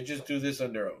licensing. They just do this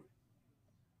on their own.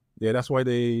 Yeah, that's why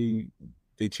they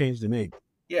changed the name.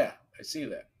 Yeah, I see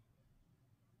that.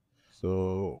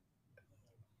 So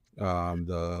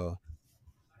the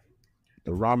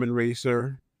ramen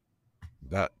racer,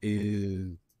 that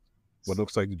is what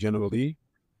looks like the General Lee.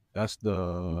 That's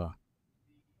the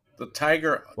The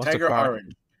Tiger what's the car?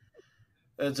 Orange.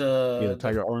 It's the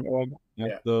Tiger Orange Org.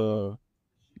 That's yeah.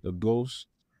 the Ghost.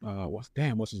 What's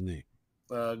his name?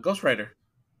 Ghost Rider.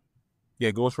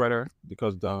 Yeah, Ghost Rider.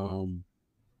 Because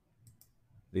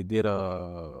they did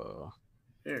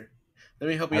Here, let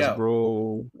me help you out.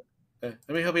 Hasbro. Let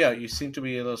me help you out. You seem to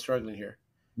be a little struggling here.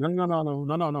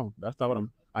 No. That's not what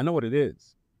I know what it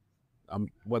is.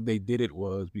 What they did it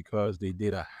was because they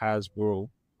did a Hasbro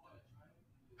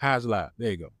HasLab.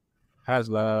 There you go.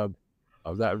 HasLab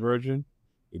of that version.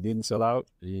 It didn't sell out,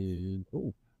 and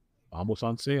almost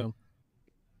on sale.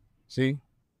 See,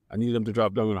 I need them to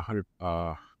drop down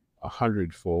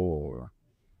 100 for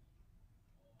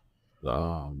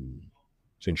the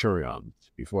Centurions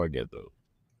before I get those.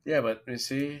 Yeah, but you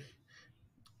see,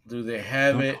 do they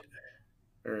have it?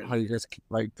 Or How you guys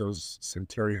like those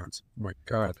Centurions? Oh my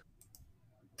God.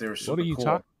 They're What super are you cool.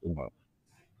 talking about?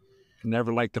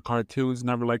 Never liked the cartoons,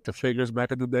 never liked the figures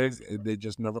back in the days. They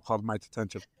just never called my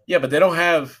attention. Yeah, but they don't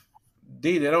have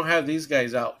they don't have these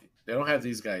guys out. They don't have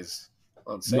these guys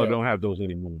on No, sale. they don't have those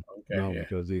anymore. Okay, No, yeah.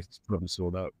 because they probably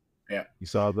sold out. Yeah. You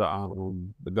saw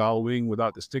the Gull Wing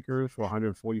without the stickers for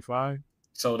 145.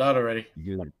 Sold out already. You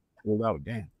get like sold out.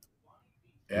 Damn.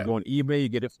 Yeah. You go on eBay, you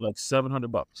get it for like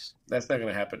 $700. That's not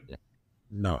gonna happen. Yeah.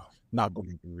 No, not going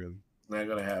to really. Not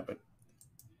gonna happen.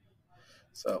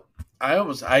 So I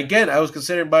was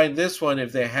considering buying this one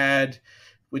if they had,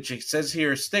 which it says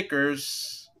here,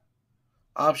 stickers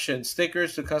option,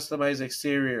 stickers to customize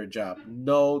exterior job,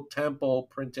 no temple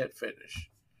printed finish,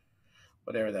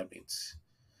 whatever that means.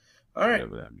 All right,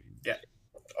 Whatever that means. Yeah.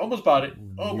 Almost bought it.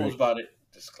 Almost bought it.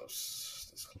 This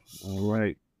close. All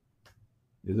right.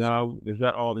 Is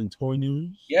that all in toy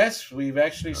news? Yes, we've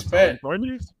actually That's spent. all in toy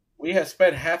news? We have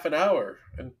spent half an hour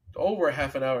and over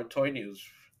half an hour in toy news.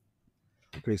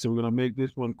 Okay, so we're gonna make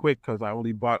this one quick because I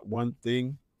only bought one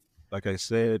thing. Like I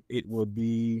said, it would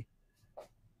be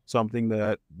something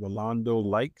that Rolando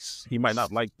likes. He might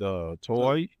not like the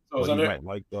toy, but he might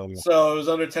like the. So it was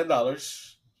under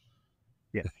 $10.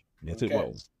 Yeah, yes, Okay. it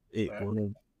was. It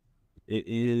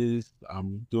is.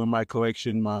 I'm doing my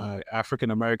collection, my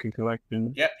African American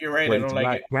collection. Yeah, you're right. I don't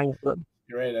like it.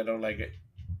 You're right. I don't like it.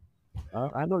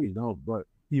 I know you don't, but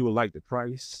he will like the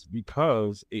price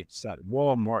because it's at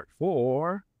Walmart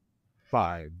for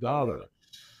 $5.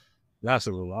 That's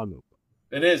a Rolando.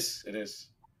 It is. That is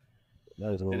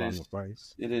a Rolando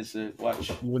price. It is.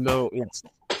 Watch. Even though it's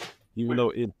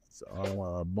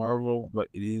Marvel, but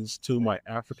it is to my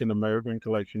African American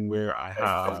collection where I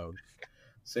have.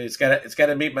 So it's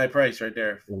gotta meet my price right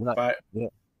there. $5.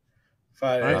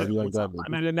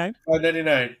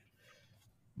 $5.99.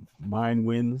 Mine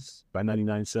wins by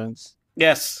 99 cents.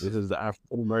 Yes. This is the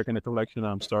African American collection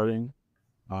I'm starting.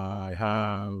 I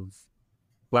have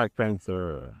Black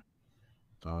Panther,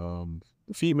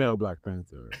 female Black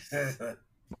Panther,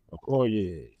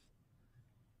 Okoye,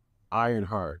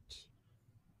 Ironheart,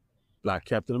 Black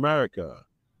Captain America,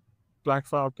 Black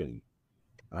Falcon.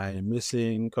 I am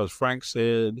missing because Frank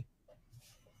said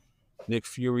Nick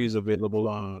Fury is available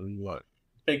on what?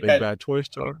 Big Bad Toy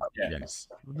Store. Yeah. Yes.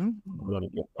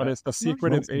 But it's the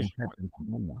secret invasion.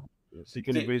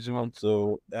 Secret invasion one.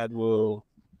 So that will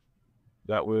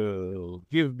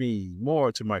give me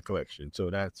more to my collection. So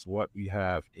that's what we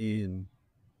have in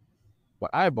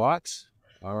what I bought.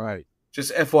 All right.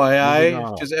 Just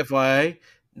FYI,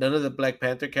 none of the Black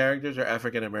Panther characters are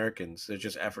African Americans. They're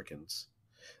just Africans.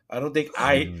 I don't think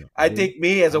I think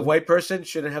me as a white person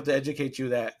shouldn't have to educate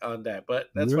you on that, but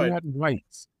that's fine. You're not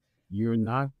white. You're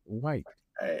not white.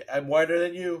 I'm whiter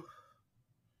than you.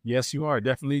 Yes, you are.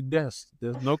 Definitely, yes.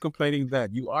 There's no complaining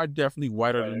that. You are definitely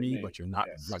whiter than me, but you're not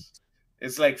white.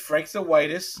 It's like Frank's the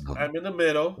whitest. I'm in the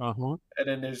middle. And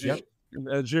then there's you.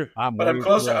 That's you. But I'm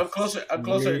closer. I'm closer. I'm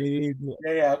closer.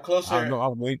 Yeah, I'm closer. I know.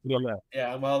 I'm way to the left.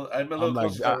 Yeah, I'm a little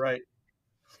closer to the right.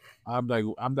 I'm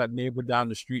that neighbor down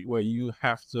the street where you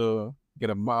have to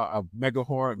get a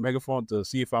megaphone to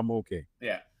see if I'm okay.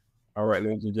 Yeah. All right,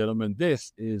 ladies and gentlemen,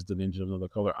 this is the Ninja of Another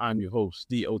Color. I'm your host,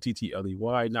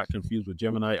 DOTTLEY, not confused with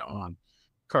Gemini on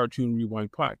Cartoon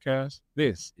Rewind Podcast.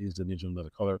 This is the Ninja of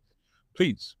Another Color.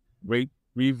 Please rate,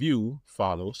 review,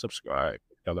 follow, subscribe.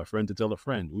 Tell a friend to tell a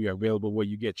friend. We are available where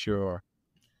you get your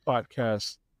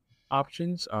podcast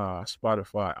options,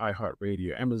 Spotify,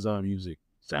 iHeartRadio, Amazon Music,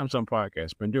 Samsung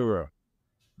Podcast, Pandora,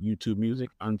 YouTube Music.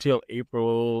 Until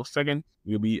April 2nd,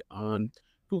 we'll be on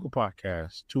Google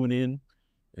Podcasts. Tune in.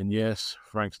 And yes,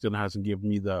 Frank still hasn't given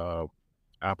me the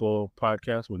Apple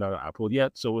Podcast. We're not on Apple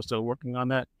yet, so we're still working on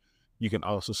that. You can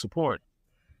also support.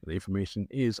 The information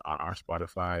is on our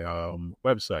Spotify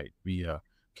website via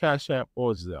Cash App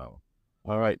or Zelle.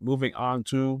 All right, moving on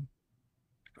to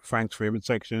Frank's favorite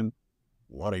section.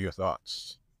 What are your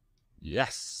thoughts?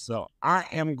 Yes. So I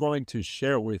am going to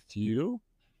share with you.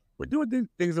 We're doing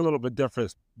things a little bit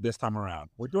different this time around.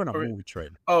 We're doing a movie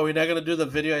trailer. Oh, we're not gonna do the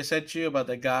video I sent you about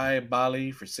the guy in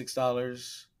Bali for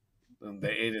 $6 and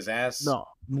they ate his ass. No,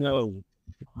 No,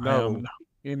 I am no. not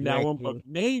in that one, but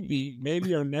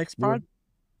maybe our next part.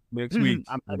 Next week.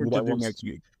 I'm We'll do that one introduced- next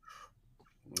week.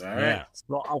 All right.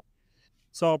 Yeah.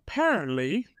 So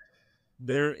apparently,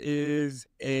 there is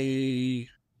a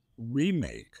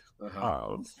remake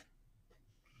of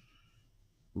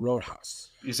Roadhouse.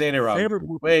 You're saying it wrong. Favorite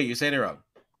movie? Wait, you're saying it wrong.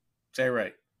 Say it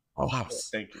right. Roadhouse.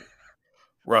 Thank you.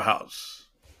 Roadhouse.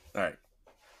 All right.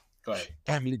 Go ahead.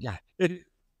 Family Guy. It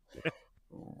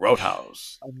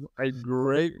Roadhouse. a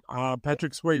great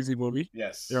Patrick Swayze movie.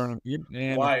 Yes. And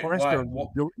Why- of course,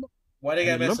 Why they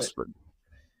gotta it mess looks it? good.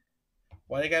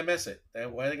 Why they gotta mess it?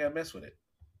 Why they gotta mess with it?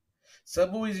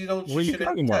 Some movies you don't What are you shouldn't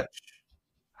talking about?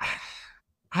 touch.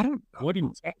 I don't. What are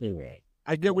you talking about?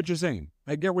 I get what you're saying.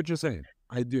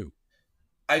 I do.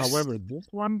 However, this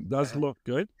one does look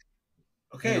good.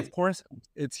 Okay. And of course,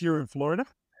 it's here in Florida.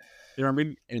 You know what I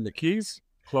mean? In the Keys,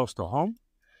 close to home.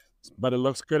 But it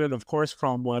looks good. And of course,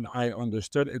 from what I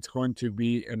understood, it's going to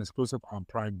be an exclusive on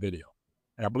Prime Video.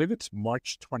 And I believe it's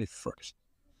March 21st.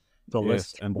 So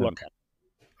let's look at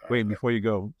it. Wait, before you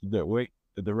go, the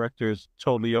director is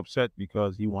totally upset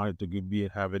because he wanted to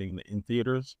have it in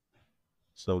theaters.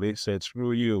 So they said,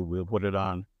 screw you, we'll put it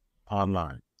on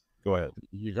online. Go ahead.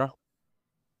 You go.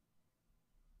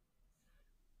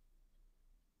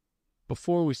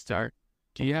 Before we start,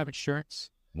 do you have insurance?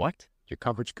 What? Your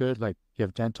coverage good? Like, you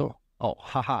have dental? Oh,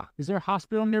 haha. Is there a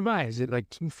hospital nearby? Is it, like,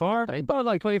 too far? About,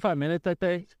 like, 25 minutes, I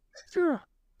think. Sure.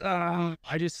 I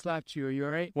just slapped you. Are you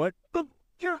all right? What?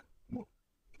 Yeah.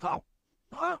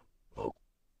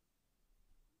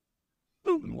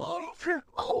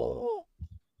 Oh.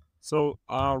 So,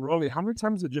 Rolly, how many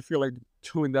times did you feel like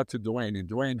doing that to Dwayne? And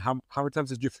Dwayne, how many times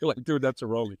did you feel like doing that to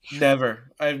Rolly?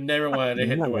 Never. I've never wanted to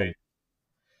hit Dwayne.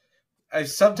 I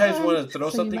sometimes want to throw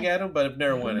something at him, but I've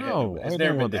never wanted to hit him. It's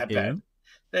never been that bad.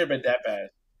 Never been that bad.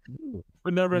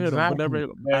 We never hit him. Never hit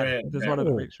him. Just wanted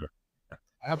to make sure.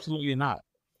 Absolutely not.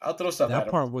 I'll throw stuff at That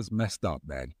him. part was messed up,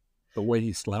 man. The way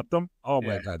he slapped him. Oh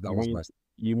my God, that was messed up.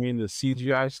 You mean the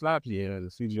CGI slaps? Yeah,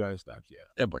 the CGI slaps, yeah.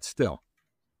 Yeah, but still.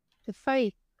 The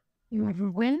fight. You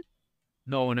ever win?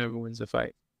 No one ever wins a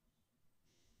fight.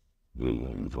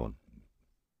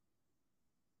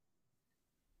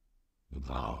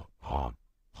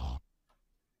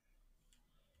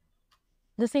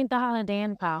 This ain't the Holiday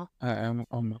Inn, pal.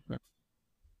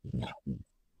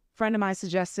 Friend of mine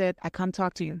suggested I come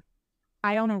talk to you.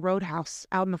 I own a Roadhouse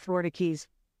out in the Florida Keys.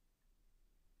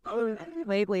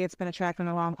 Lately, it's been attracting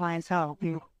a long clientele.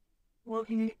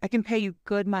 I can pay you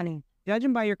good money.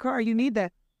 Judging by your car, you need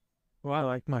that. Well, I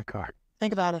like my car.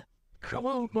 Think about it. Come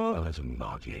on, bro. That's a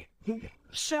naughty.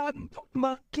 Shut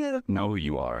my kid. No,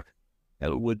 you are.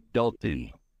 Elwood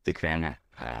Dalton. The fan.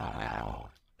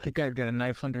 The guy's got a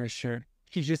knife under his shirt.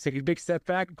 He just took a big step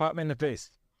back and popped me in the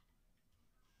face.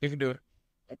 You can do it.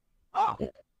 Oh.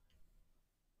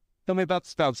 Tell me about the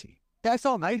Spouty. That's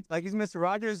all nice. Like he's Mr.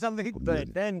 Rogers or something,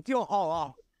 but then he'll haul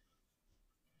off.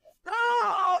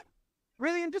 Oh,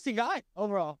 really interesting guy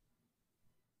overall.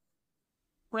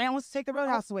 Grant wants to take the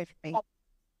Roadhouse away from me.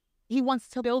 He wants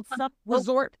to build some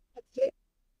resort.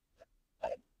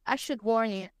 I should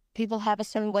warn you. People have a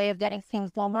certain way of getting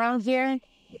things done around here.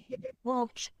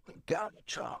 Well,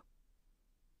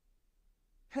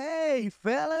 Hey,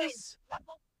 fellas.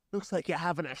 Looks like you're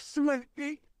having a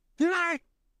sleepy night.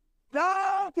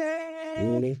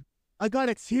 Okay. I got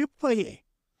a tip for you.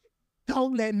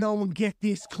 Don't let no one get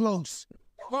this close.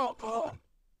 Let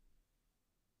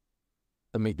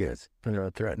me guess. You're going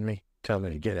to threaten me? Tell me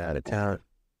to get out of town?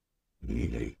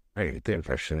 I get the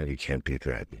impression that you can't be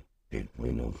threatened.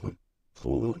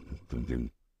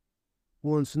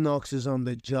 Once Knox is on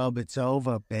the job, it's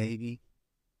over, baby.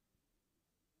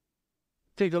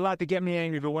 Takes a lot to get me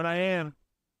angry, but when I am,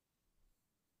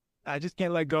 I just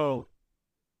can't let go.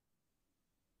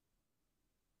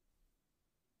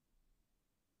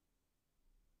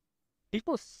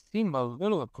 People seem a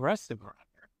little aggressive around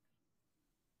here.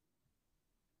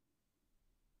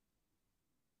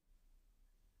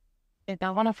 is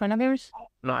that one a friend of yours?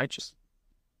 No, I just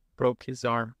broke his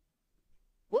arm.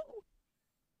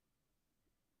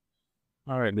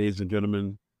 All right, ladies and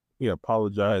gentlemen, we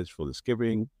apologize for the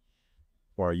skipping.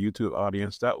 For our YouTube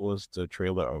audience, that was the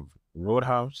trailer of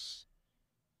Roadhouse.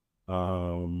 What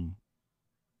do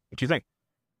you think?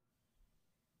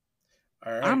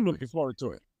 All right. I'm looking forward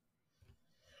to it.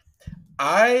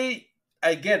 I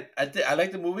like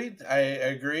the movie. I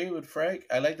agree with Frank.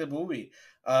 I like the movie.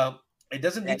 It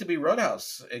doesn't need to be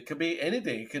Roadhouse. It could be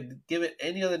anything. You could give it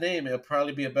any other name. It'll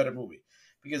probably be a better movie.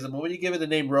 Because the moment you give it the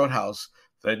name Roadhouse,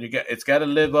 then it's got to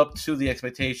live up to the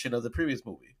expectation of the previous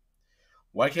movie.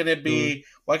 Why can't it be?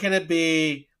 Why can't it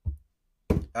be?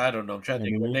 I don't know. I'm trying to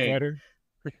think of a MMA name. fighter.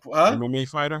 Huh? MMA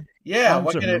fighter. Yeah.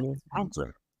 Why Bouncer, can't it?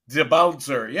 bouncer. The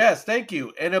Bouncer. Yes, thank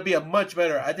you. And it'll be a much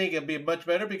better. I think it'll be much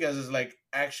better because it's like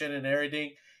action and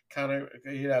everything.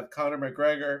 You have Conor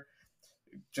McGregor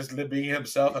just being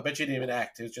himself. I bet you didn't even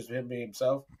act. It was just him being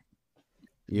himself.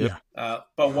 Yep.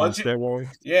 But once you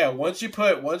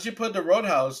put the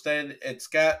Roadhouse, then it's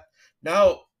got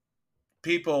now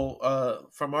people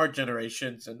from our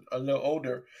generations and a little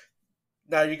older.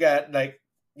 Now you got that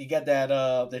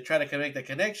they're trying to connect the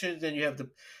connections, and you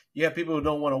have people who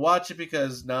don't want to watch it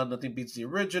because now nothing beats the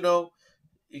original.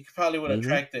 You probably would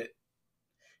attract it.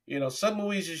 Some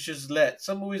movies you just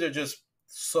some movies are just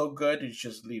so good you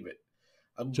just leave it.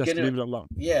 Leave it alone.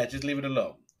 Yeah, just leave it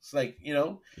alone. It's like,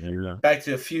 Back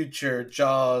to the Future,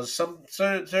 Jaws, some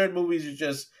certain movies you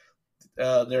just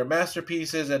they're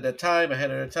masterpieces at the time,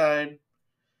 ahead of their time.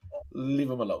 Leave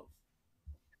them alone.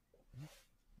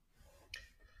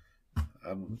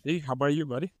 Hey, how about you,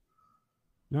 buddy?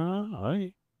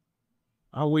 No,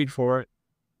 I'll wait for it.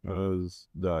 Because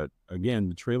the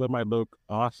trailer might look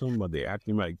awesome, but the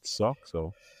acting might suck.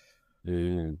 So,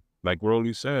 like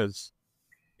Rolly says,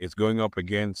 it's going up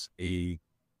against a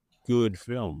good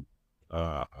film,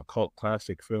 a cult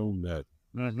classic film that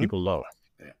people love.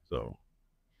 Yeah. So,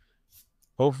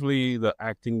 hopefully, the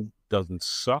acting doesn't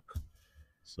suck.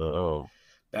 So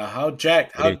now, how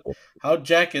Jack did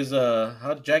Jake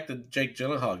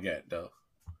Gyllenhaal get though?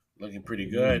 Looking pretty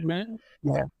good, man.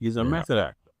 Yeah, he's a method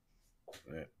actor.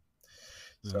 Yeah.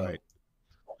 So, all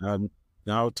right.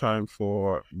 Now time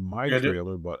for my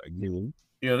trailer, but again,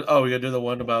 we're gonna do the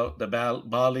one about the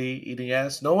Bali eating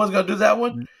ass. No one's gonna do that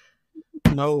one.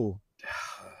 No,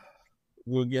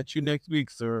 we'll get you next week,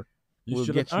 sir. You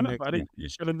should have done it, buddy. You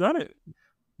should have done it.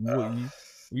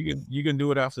 You can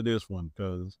do it after this one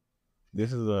because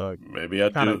this is a maybe I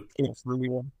do.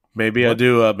 One. Maybe I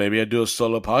do a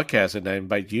solo podcast and I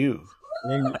invite you.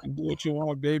 And you can do what you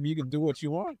want, baby. You can do what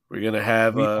you want. We're gonna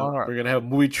have a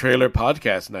movie trailer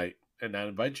podcast night, and I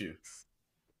invite you.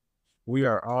 We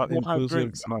are all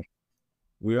inclusive.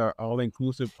 We are all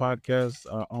inclusive podcast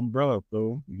umbrella.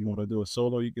 Though if you want to do a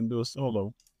solo, you can do a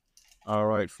solo. All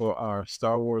right, for our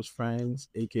Star Wars fans,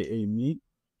 aka me,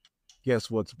 guess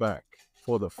what's back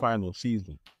for the final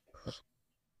season?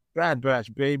 Bad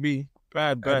Batch, baby.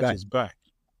 Bad Batch is back.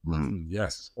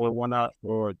 Yes. Or one out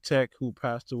for Tech, who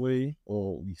passed away,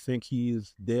 or we think he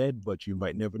is dead, but you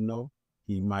might never know.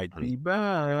 He might be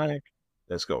back.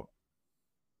 Let's go.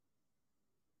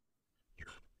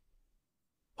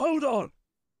 Hold on.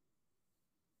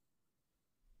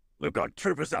 We've got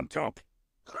troopers up top.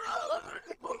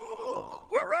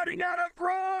 We're running out of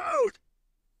road.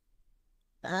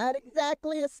 Not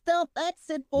exactly a stealth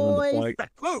exit, boys.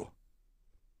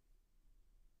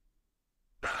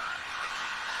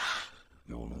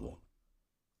 No.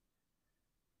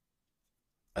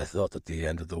 I thought that the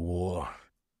end of the war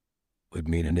would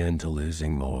mean an end to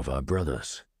losing more of our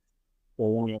brothers.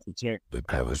 But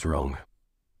I was wrong.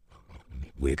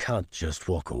 We can't just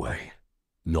walk away.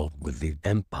 Not with the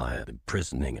Empire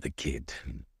imprisoning the kid.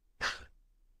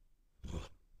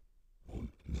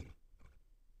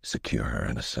 Secure her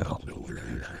in a cell.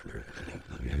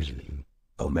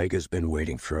 Omega's been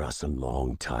waiting for us a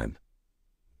long time.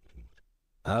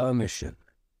 Our mission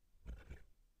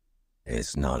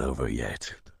is not over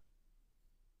yet.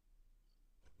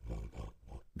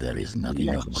 There is nothing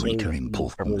of greater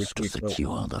importance to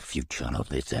secure the future of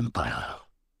this empire.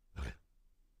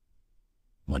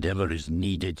 Whatever is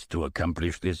needed to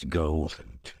accomplish this goal,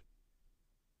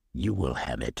 you will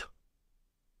have it.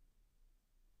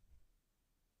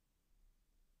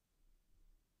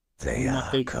 They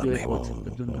are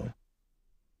coming.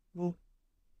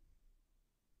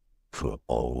 For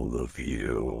all of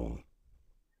you.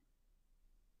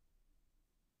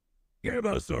 Give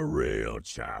us a real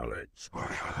challenge.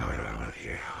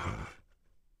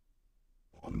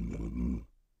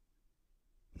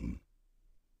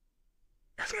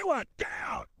 Everyone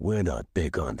down. We're not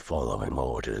big on following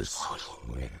orders.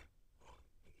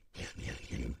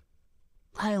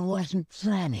 I wasn't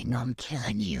planning on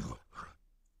killing you,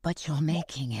 but you're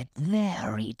making it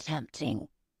very tempting.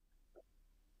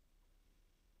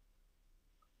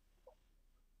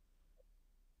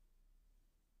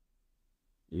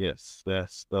 Yes,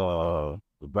 that's the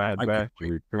Bad Batch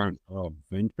return of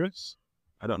Ventress.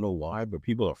 I don't know why, but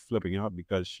people are flipping out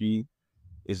because she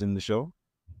is in the show.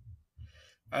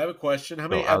 I have a question. So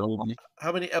I will be.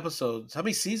 How many episodes? How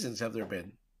many seasons have there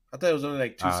been? I thought it was only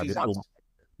like 2 seasons.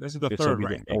 This is the This will third be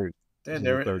right the third. Then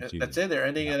This is the third season. that's it. They're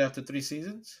ending it after 3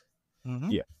 seasons. Mm-hmm.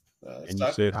 Yeah. That's And you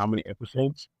not- said how many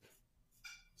episodes?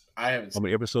 I haven't How seen.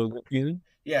 many episodes this season?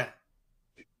 Yeah.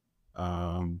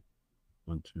 1,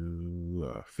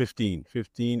 2, 15.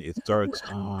 15. It starts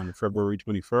on February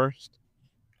 21st,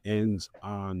 ends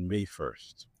on May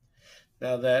 1st.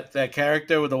 Now that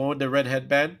character with the one with the red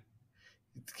headband,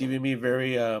 it's giving me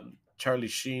very Charlie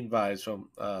Sheen vibes from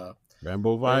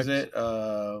Rambo what is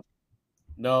vibes. it?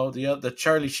 No, the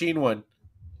Charlie Sheen one.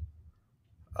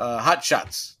 Hot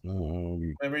Shots.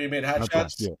 Remember he made Hot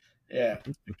Shots? Yeah. Yeah.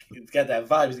 He's got that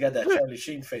vibe. He's got that Charlie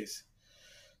Sheen face.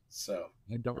 So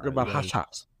And don't forget about Hot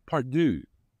Shots Part 2.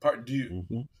 part two.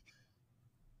 Mhm.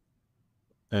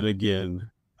 And again,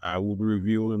 I will be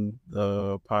reviewing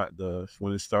the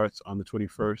when it starts on the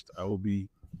 21st. I will be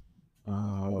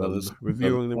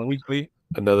reviewing them weekly.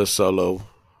 Another solo.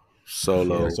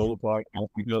 Yeah, solo part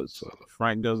because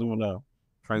Frank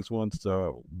wants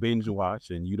to binge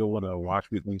watch, and you don't want to watch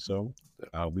with me, so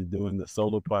I'll be doing the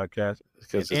solo podcast.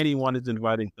 And anyone is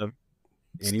invited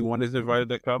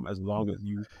to come as long as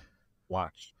you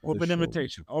watch. Open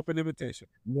invitation.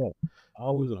 Yeah,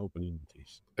 always an open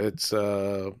invitation. It's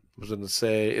I was gonna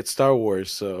say it's Star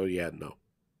Wars, so yeah, no.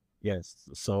 Yes.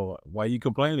 So why are you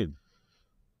complaining?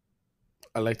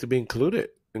 I like to be included.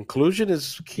 Inclusion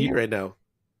is key right now.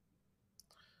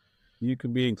 You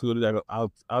can be included.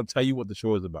 I'll tell you what the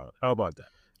show is about. How about that?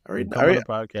 I Come on the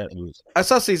podcast. I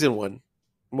saw season 1,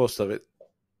 most of it,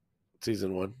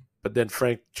 season 1. But then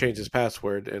Frank changed his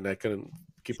password, and I couldn't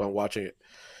keep on watching it.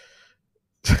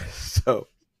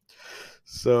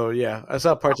 so yeah, I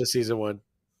saw parts of season 1.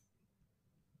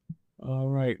 All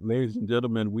right, ladies and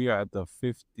gentlemen, we are at the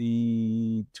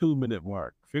 52-minute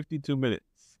mark. 52 minutes.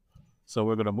 So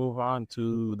we're gonna move on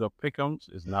to the pick'ems.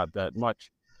 It's not that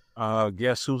much.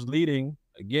 Guess who's leading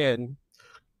again?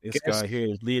 This guy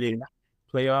here is leading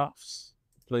playoffs.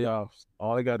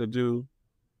 All I got to do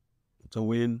to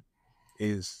win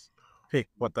is pick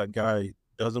what that guy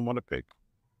doesn't want to pick.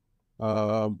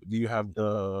 Do you have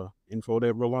the info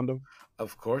there, Rolando?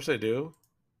 Of course I do.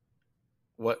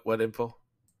 What info?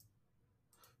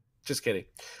 Just kidding.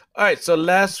 All right, so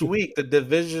last week the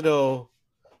divisional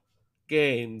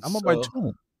games. I'm up by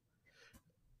 2.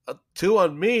 2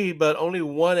 on me, but only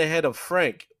 1 ahead of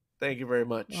Frank. Thank you very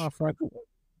much. Oh, Frank.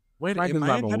 Wait, Frank am is I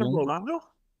not ahead gonna of win. Rolando?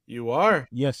 You are.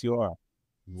 Yes, you are.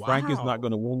 Wow. Frank is not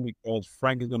going to win because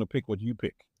Frank is going to pick what you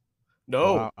pick.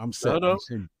 No, So I'm set.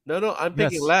 no. I'm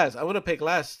picking Yes. last. I'm gonna pick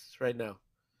last right now.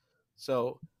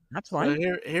 So That's so fine.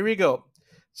 here we go.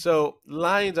 So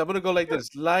Lions, I'm gonna go like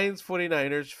this: Lions,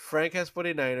 49ers. Frank has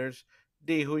 49ers.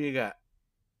 D, who you got?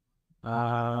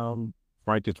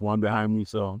 Frank is 1 behind me,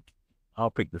 so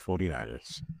I'll pick the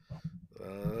 49ers.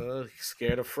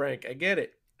 Scared of Frank. I get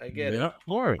it. Yeah, of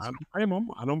course. I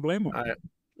don't blame him. All right.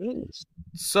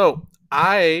 So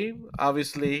I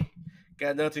obviously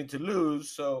got nothing to lose,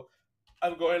 so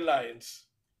I'm going Lions.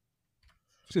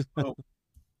 Oh.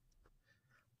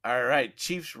 All right,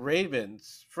 Chiefs,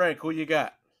 Ravens. Frank, who you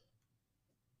got?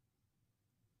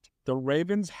 The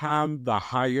Ravens have the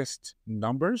highest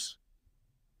numbers,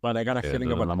 but I got a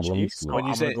feeling about the Chiefs. So When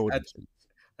you I'm say, gonna go with the Chiefs.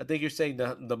 I think you're saying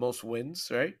the most wins,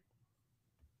 right?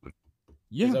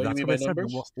 Yeah, that what you that's mean what I by said. The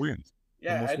numbers? most wins.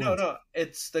 Yeah, most I know. wins. No,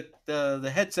 it's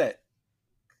the headset.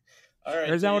 All right.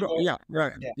 Is so that you what? go- Yeah,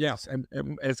 right. Yeah. Yes, and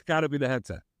it's got to be the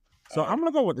headset. So I'm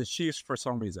gonna go with the Chiefs for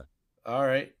some reason. All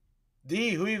right.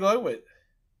 D, who you going with?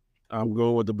 I'm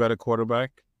going with the better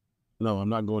quarterback. No, I'm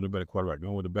not going with the better quarterback. I'm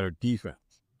going with the better defense.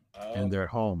 And they're at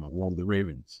home. I'm going with the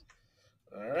Ravens.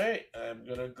 All right, I'm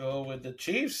gonna go with the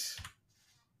Chiefs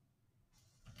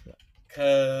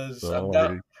because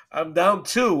I'm down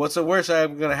 2. What's the worst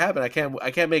I'm gonna happen? I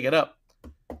can't make it up.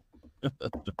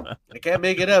 I can't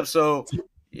make it up. So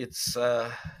it's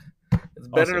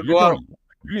better to go out.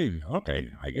 Okay,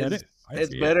 I get it.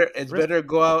 It's better. It's better to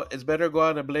go out. It's better to go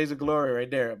out in a blaze of glory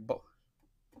right there.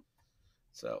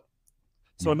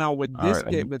 So now with this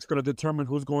game, it's going to determine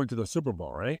who's going to the Super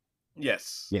Bowl, right?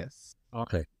 Yes. Yes.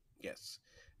 Okay. Yes.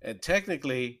 And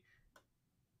technically,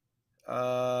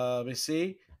 let me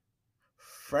see,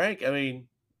 Frank. I mean,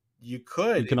 you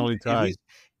could. You can only tie.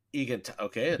 You can.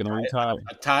 Okay. You can only tie.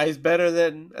 A tie is better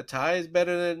than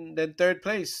third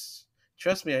place.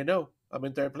 Trust me, I know. I'm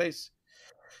in third place.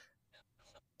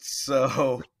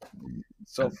 So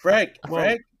Frank.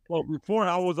 Well, before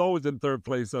I was always in third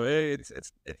place, so hey, it's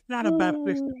not a bad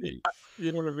place to be.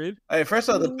 You know what I mean? Hey, first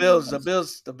of all, the Bills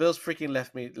freaking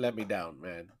let me down,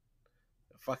 man.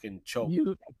 Fucking choke.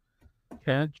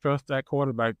 Can't trust that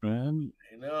quarterback, man.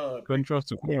 I know. Couldn't trust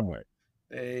the quarterback.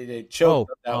 They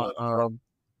choked on that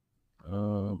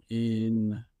one.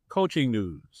 In coaching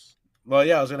news. Well,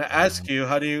 yeah, I was going to ask you,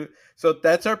 how do you? So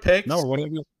that's our picks. No, whatever.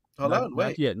 Hold on,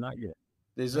 wait. Not yet.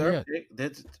 These Not are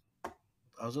yet.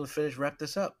 I was going to wrap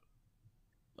this up.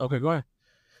 Okay, go ahead.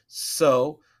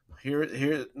 So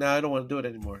here. Now I don't want to do it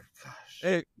anymore.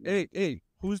 Gosh. Hey!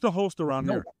 Who's the host around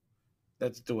here?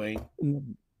 That's Dwayne.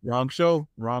 Wrong show,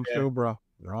 bro.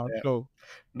 Wrong show.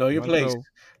 Know your place.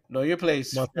 Know your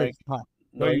place, Frank.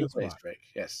 Know your place, Frank.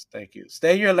 Yes, thank you.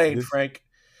 Stay in your lane, Frank.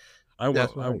 I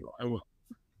will. I will.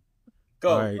 Go.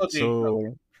 All right,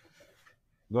 so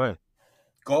go ahead.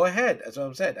 Go ahead. That's what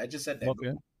I'm saying. I just said that.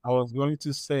 Okay. I was going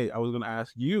to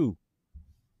ask you,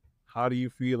 how do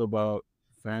you feel about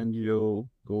Fangio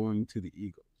going to the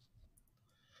Eagles?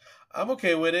 I'm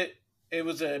okay with it. It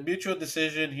was a mutual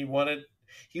decision. He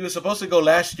was supposed to go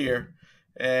last year,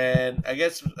 and I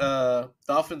guess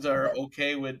Dolphins are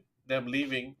okay with him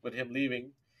leaving.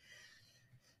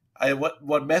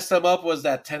 What messed them up was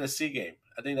that Tennessee game.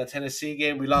 I think that Tennessee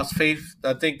game, we lost faith.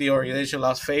 I think the organization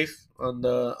lost faith on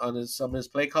some of his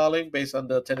play calling based on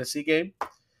the Tennessee game.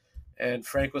 And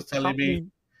Frank was telling me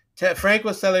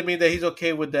that he's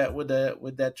okay with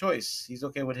that choice. He's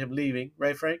okay with him leaving,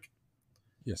 right, Frank?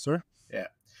 Yes, sir. Yeah,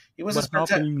 he wants to spend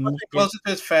time closer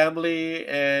to his family,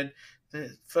 and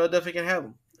Philadelphia can have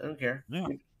him. I don't care. Yeah,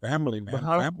 family, man.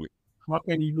 Family. How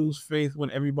can you lose faith when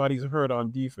everybody's hurt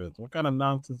on defense? What kind of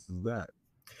nonsense is that?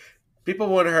 People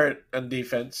weren't hurt on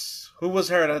defense. Who was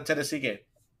hurt on the Tennessee game?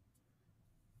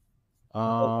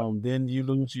 Then you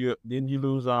lose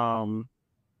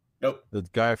Nope. The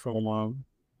guy from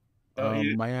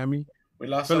Miami. We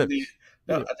lost I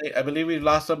believe we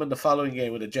lost them in the following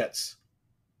game with the Jets.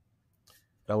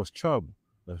 That was Chubb.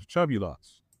 That's Chubb you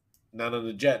lost. None of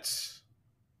the Jets.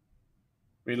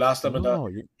 We lost them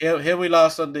here we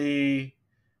lost on the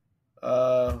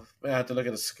I have to look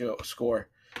at the score.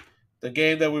 The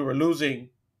game that we were losing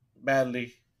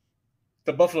badly.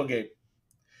 The Buffalo game.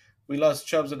 We lost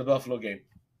Chubbs in the Buffalo game.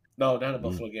 No, not the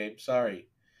Buffalo game. Sorry.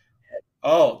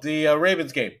 Oh, the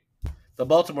Ravens game. The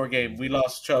Baltimore game. We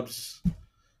lost Chubbs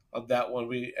on that one.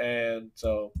 Did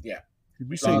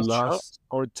you say lost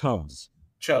or Tubbs?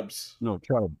 Chubbs. No,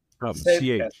 Chubb.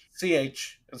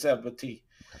 CH instead of a T.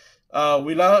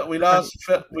 We lost.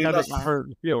 I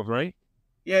heard Fields, right?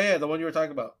 Yeah, the one you were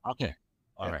talking about. Okay,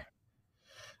 all right.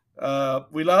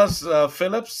 We lost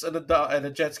Phillips in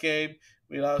the Jets game.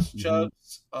 We lost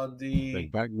Chubbs on the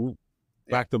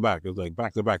back to back. It was like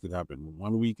back to back that happened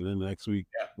 1 week and then the next week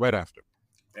right after.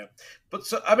 Yeah, but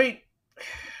so I mean,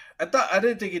 I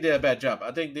didn't think he did a bad job.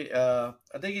 I think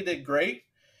he did great.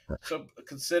 So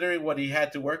considering what he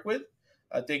had to work with,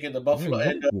 I think in the Buffalo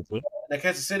and the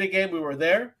Kansas City game we were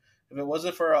there. If it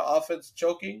wasn't for our offense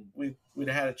choking, we'd have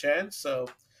had a chance. So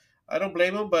I don't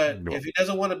blame him. But if he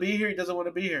doesn't want to be here, he doesn't want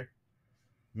to be here.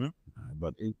 Yeah.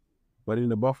 But in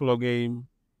the Buffalo game,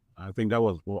 I think that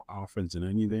was more offense than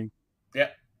anything. Yeah.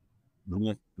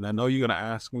 And I know you're gonna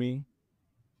ask me,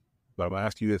 but I'm gonna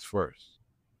ask you this first.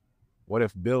 What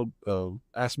if Bill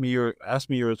ask me your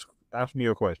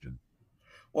question?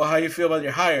 Well, how you feel about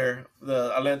your hire,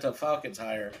 the Atlanta Falcons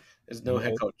hire, as no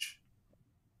head coach?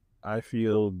 I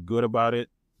feel good about it.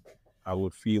 I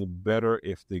would feel better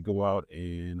if they go out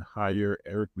and hire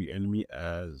Eric Bieniemy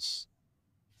as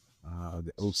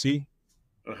the OC.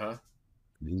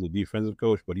 He's a defensive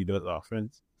coach, but he does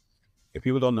offense. If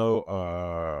people don't know,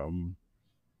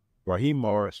 Raheem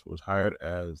Morris was hired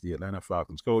as the Atlanta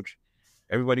Falcons coach.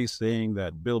 Everybody's saying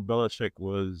that Bill Belichick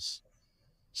was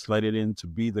slated in to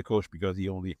be the coach because he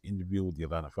only interviewed with the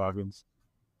Atlanta Falcons.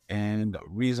 And the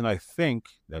reason I think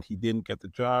that he didn't get the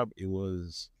job, it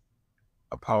was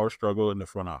a power struggle in the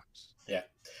front office. Yeah.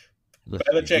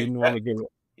 Belichick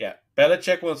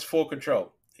wants full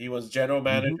control. He was general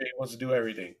manager. He wants to do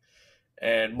everything.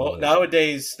 And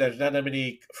nowadays, there's not that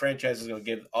many franchises going to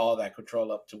give all that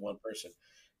control up to one person.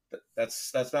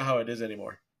 That's not how it is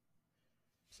anymore.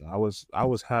 So I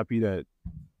was happy that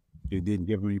it didn't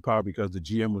give him any power because the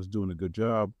GM was doing a good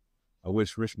job. I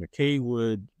wish Rich McKay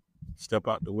would step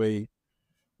out the way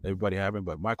everybody having.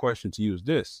 But my question to you is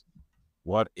this: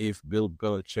 what if Bill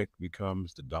Belichick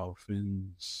becomes the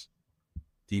Dolphins'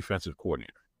 defensive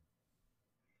coordinator?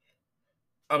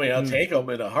 I mean, I'll take him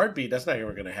in a heartbeat. That's not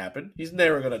ever going to happen. He's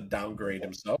never going to downgrade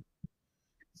himself.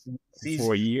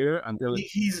 For a year until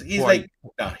he's like,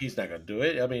 no, he's not going to do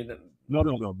it. I mean,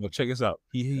 no. But check this out.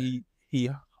 He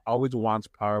always wants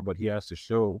power, but he has to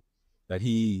show that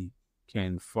he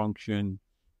can function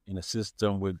in a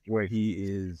system where he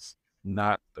is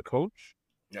not the coach.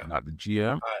 Yeah. not the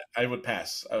GM. I would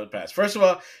pass. I would pass. First of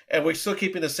all, and we're still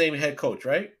keeping the same head coach,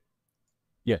 right?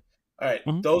 Yeah. All right.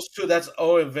 Mhm. Those two, that's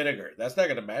O and Vinegar. That's not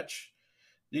gonna match.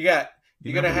 You're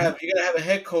gonna have a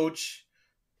head coach.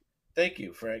 Thank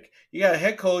you, Frank. You got a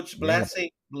head coach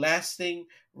blasting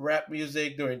rap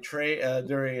music during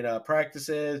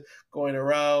practices, going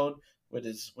around with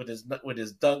his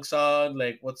dunks on,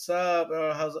 like "What's up?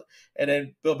 How's it?" And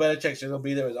then Bill Belichick's just gonna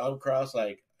be there with his arm crossed,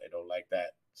 like, "I don't like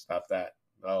that. Stop that.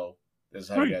 No, this is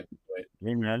how you got to do it."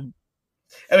 Amen.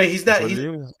 I mean, he's That's not what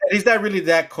it is. he's not really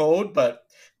that cold, but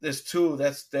there's two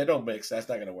they don't mix. That's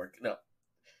not gonna work. No,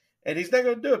 and he's not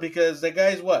gonna do it because the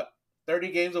guy's what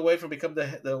 30 games away from becoming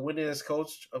the winningest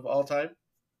coach of all time.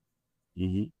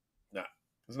 Mm-hmm. No,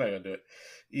 he's not gonna do it.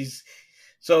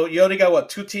 So you only got what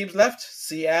 2 teams left?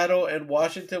 Seattle and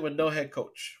Washington with no head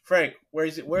coach. Frank,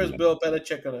 where's Bill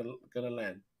Belichick gonna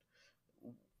land?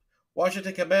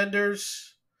 Washington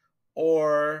Commanders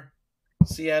or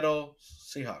Seattle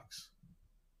Seahawks?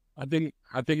 I think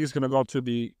he's gonna go to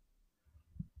the,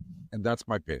 and that's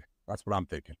my pick. That's what I'm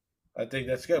thinking. I think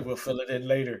that's good. We'll fill it in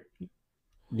later.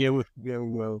 Yeah, we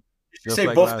will. You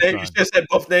say both names. You just said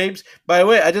both names. By the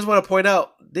way, I just want to point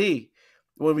out,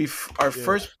 when our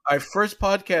first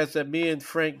podcast that me and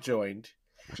Frank joined,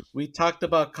 we talked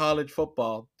about college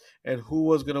football and who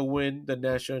was going to win the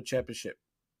national championship.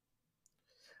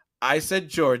 I said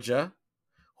Georgia.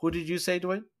 Who did you say,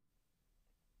 Dwayne?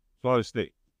 Florida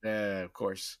State. Yeah, of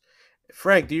course.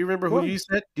 Frank, do you remember who you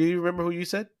said? Do you remember who you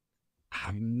said? I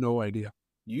have no idea.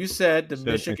 You said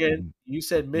Michigan. You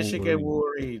said Michigan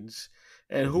Wolverines.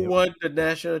 And who won the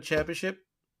national championship?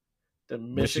 The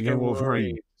Michigan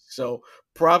Wolverines. So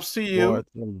props to you.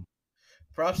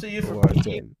 Props to you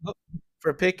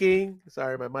for picking.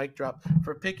 Sorry, my mic dropped.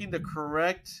 For picking the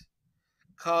correct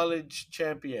college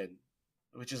champion,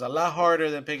 which is a lot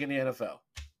harder than picking the NFL.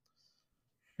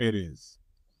 It is.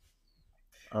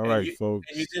 All right, folks.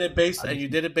 And you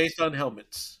did it based on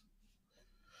helmets.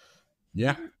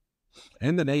 Yeah.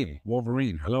 And the name,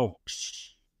 Wolverine. Hello.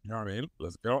 You know what I mean?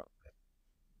 Let's go.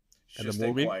 And the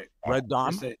movie, quiet. Red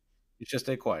Dawn. You should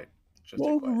stay quiet.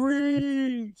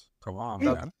 Wolverine. Come on,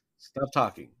 man. Stop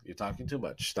talking. You're talking too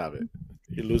much. Stop it.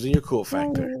 You're losing your cool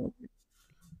factor.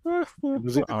 All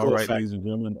right, ladies and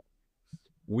gentlemen.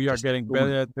 We are getting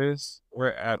better at this.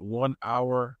 We're at 1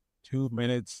 hour, 2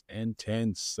 minutes, and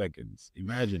 10 seconds.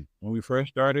 Imagine when we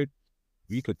first started,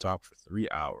 we could talk for 3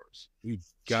 hours. We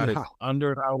got it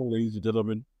under an hour, ladies and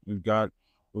gentlemen. We've got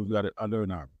it under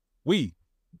an hour. We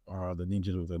are the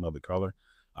Ninjas with Another Color.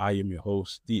 I am your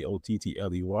host,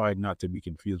 DOTTLEY, not to be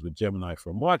confused with Gemini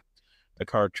from what? The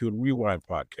Cartoon Rewind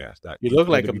podcast. You look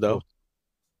like him, though.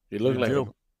 You look like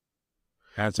him.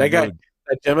 Handsome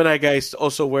that Gemini guy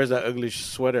also wears that ugly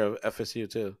sweater of FSU,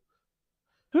 too.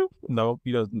 No,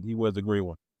 he doesn't. He wears a gray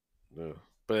one. No,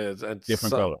 but it's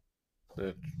different color.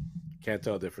 Can't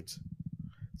tell the difference.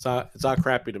 It's all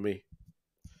crappy to me.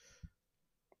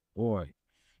 Boy,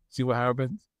 see what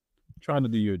happens? Trying to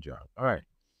do your job. All right.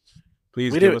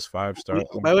 Please give us 5 stars.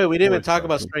 By the way, we didn't even talk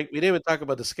about strength. We didn't even talk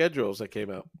about the schedules that came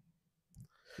out.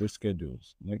 Which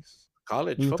schedules? Next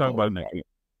college we can football. talk about it next week.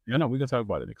 Yeah, no, we can talk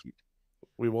about it next week.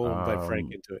 We won't invite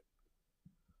Frank into it.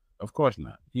 Of course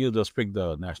not. He'll just pick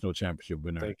the national championship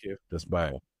winner. Thank you. Just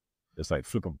like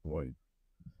flip a coin.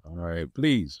 All right.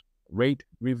 Please rate,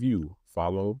 review,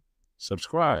 follow,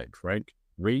 subscribe. Frank,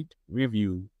 rate,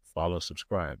 review, follow,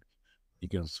 subscribe. You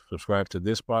can subscribe to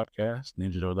this podcast,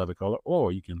 Ninja of Another Color,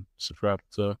 or you can subscribe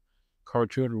to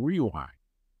Cartoon Rewind.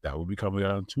 That will be coming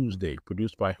out on Tuesday.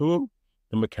 Produced by who?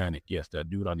 The Mechanic. Yes, that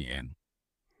dude on the end.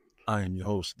 I am your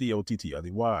host,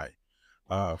 DOTTLEY,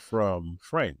 from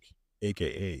Frank,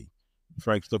 a.k.a.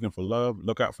 Frank's Looking for Love.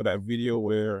 Look out for that video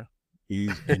where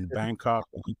he's in Bangkok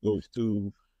and he goes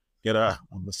to get a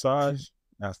massage.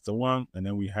 That's the one. And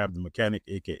then we have the Mechanic,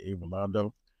 a.k.a.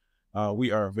 Rolando.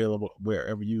 We are available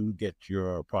wherever you get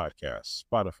your podcasts: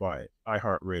 Spotify,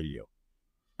 iHeartRadio,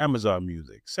 Amazon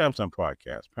Music, Samsung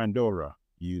Podcast, Pandora,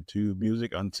 YouTube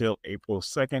Music until April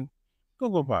 2nd,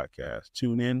 Google Podcasts,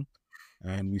 tune in,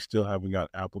 and we still haven't got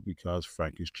Apple because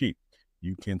Frank is cheap.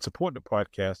 You can support the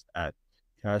podcast at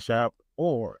Cash App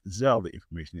or Zelle. The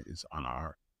information is on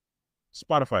our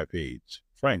Spotify page.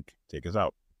 Frank, take us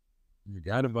out. You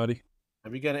got it, buddy.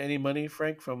 Have you got any money,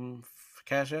 Frank, from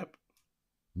Cash App?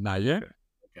 Not yet.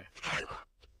 Okay.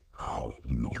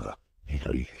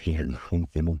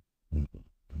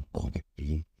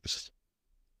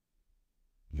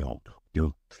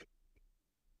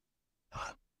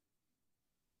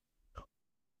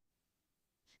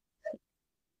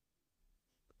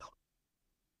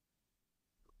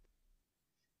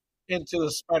 Into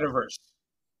the Spider-Verse.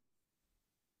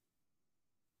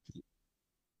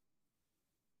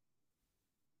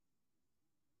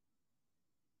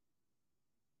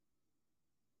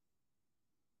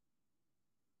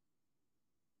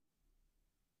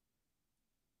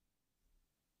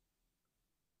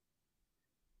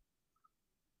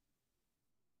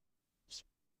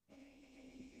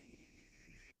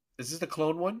 Is this the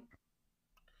clone one?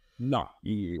 No,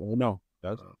 no,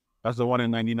 that's the one in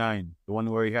 '99, the one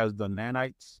where he has the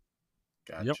nanites.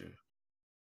 Gotcha.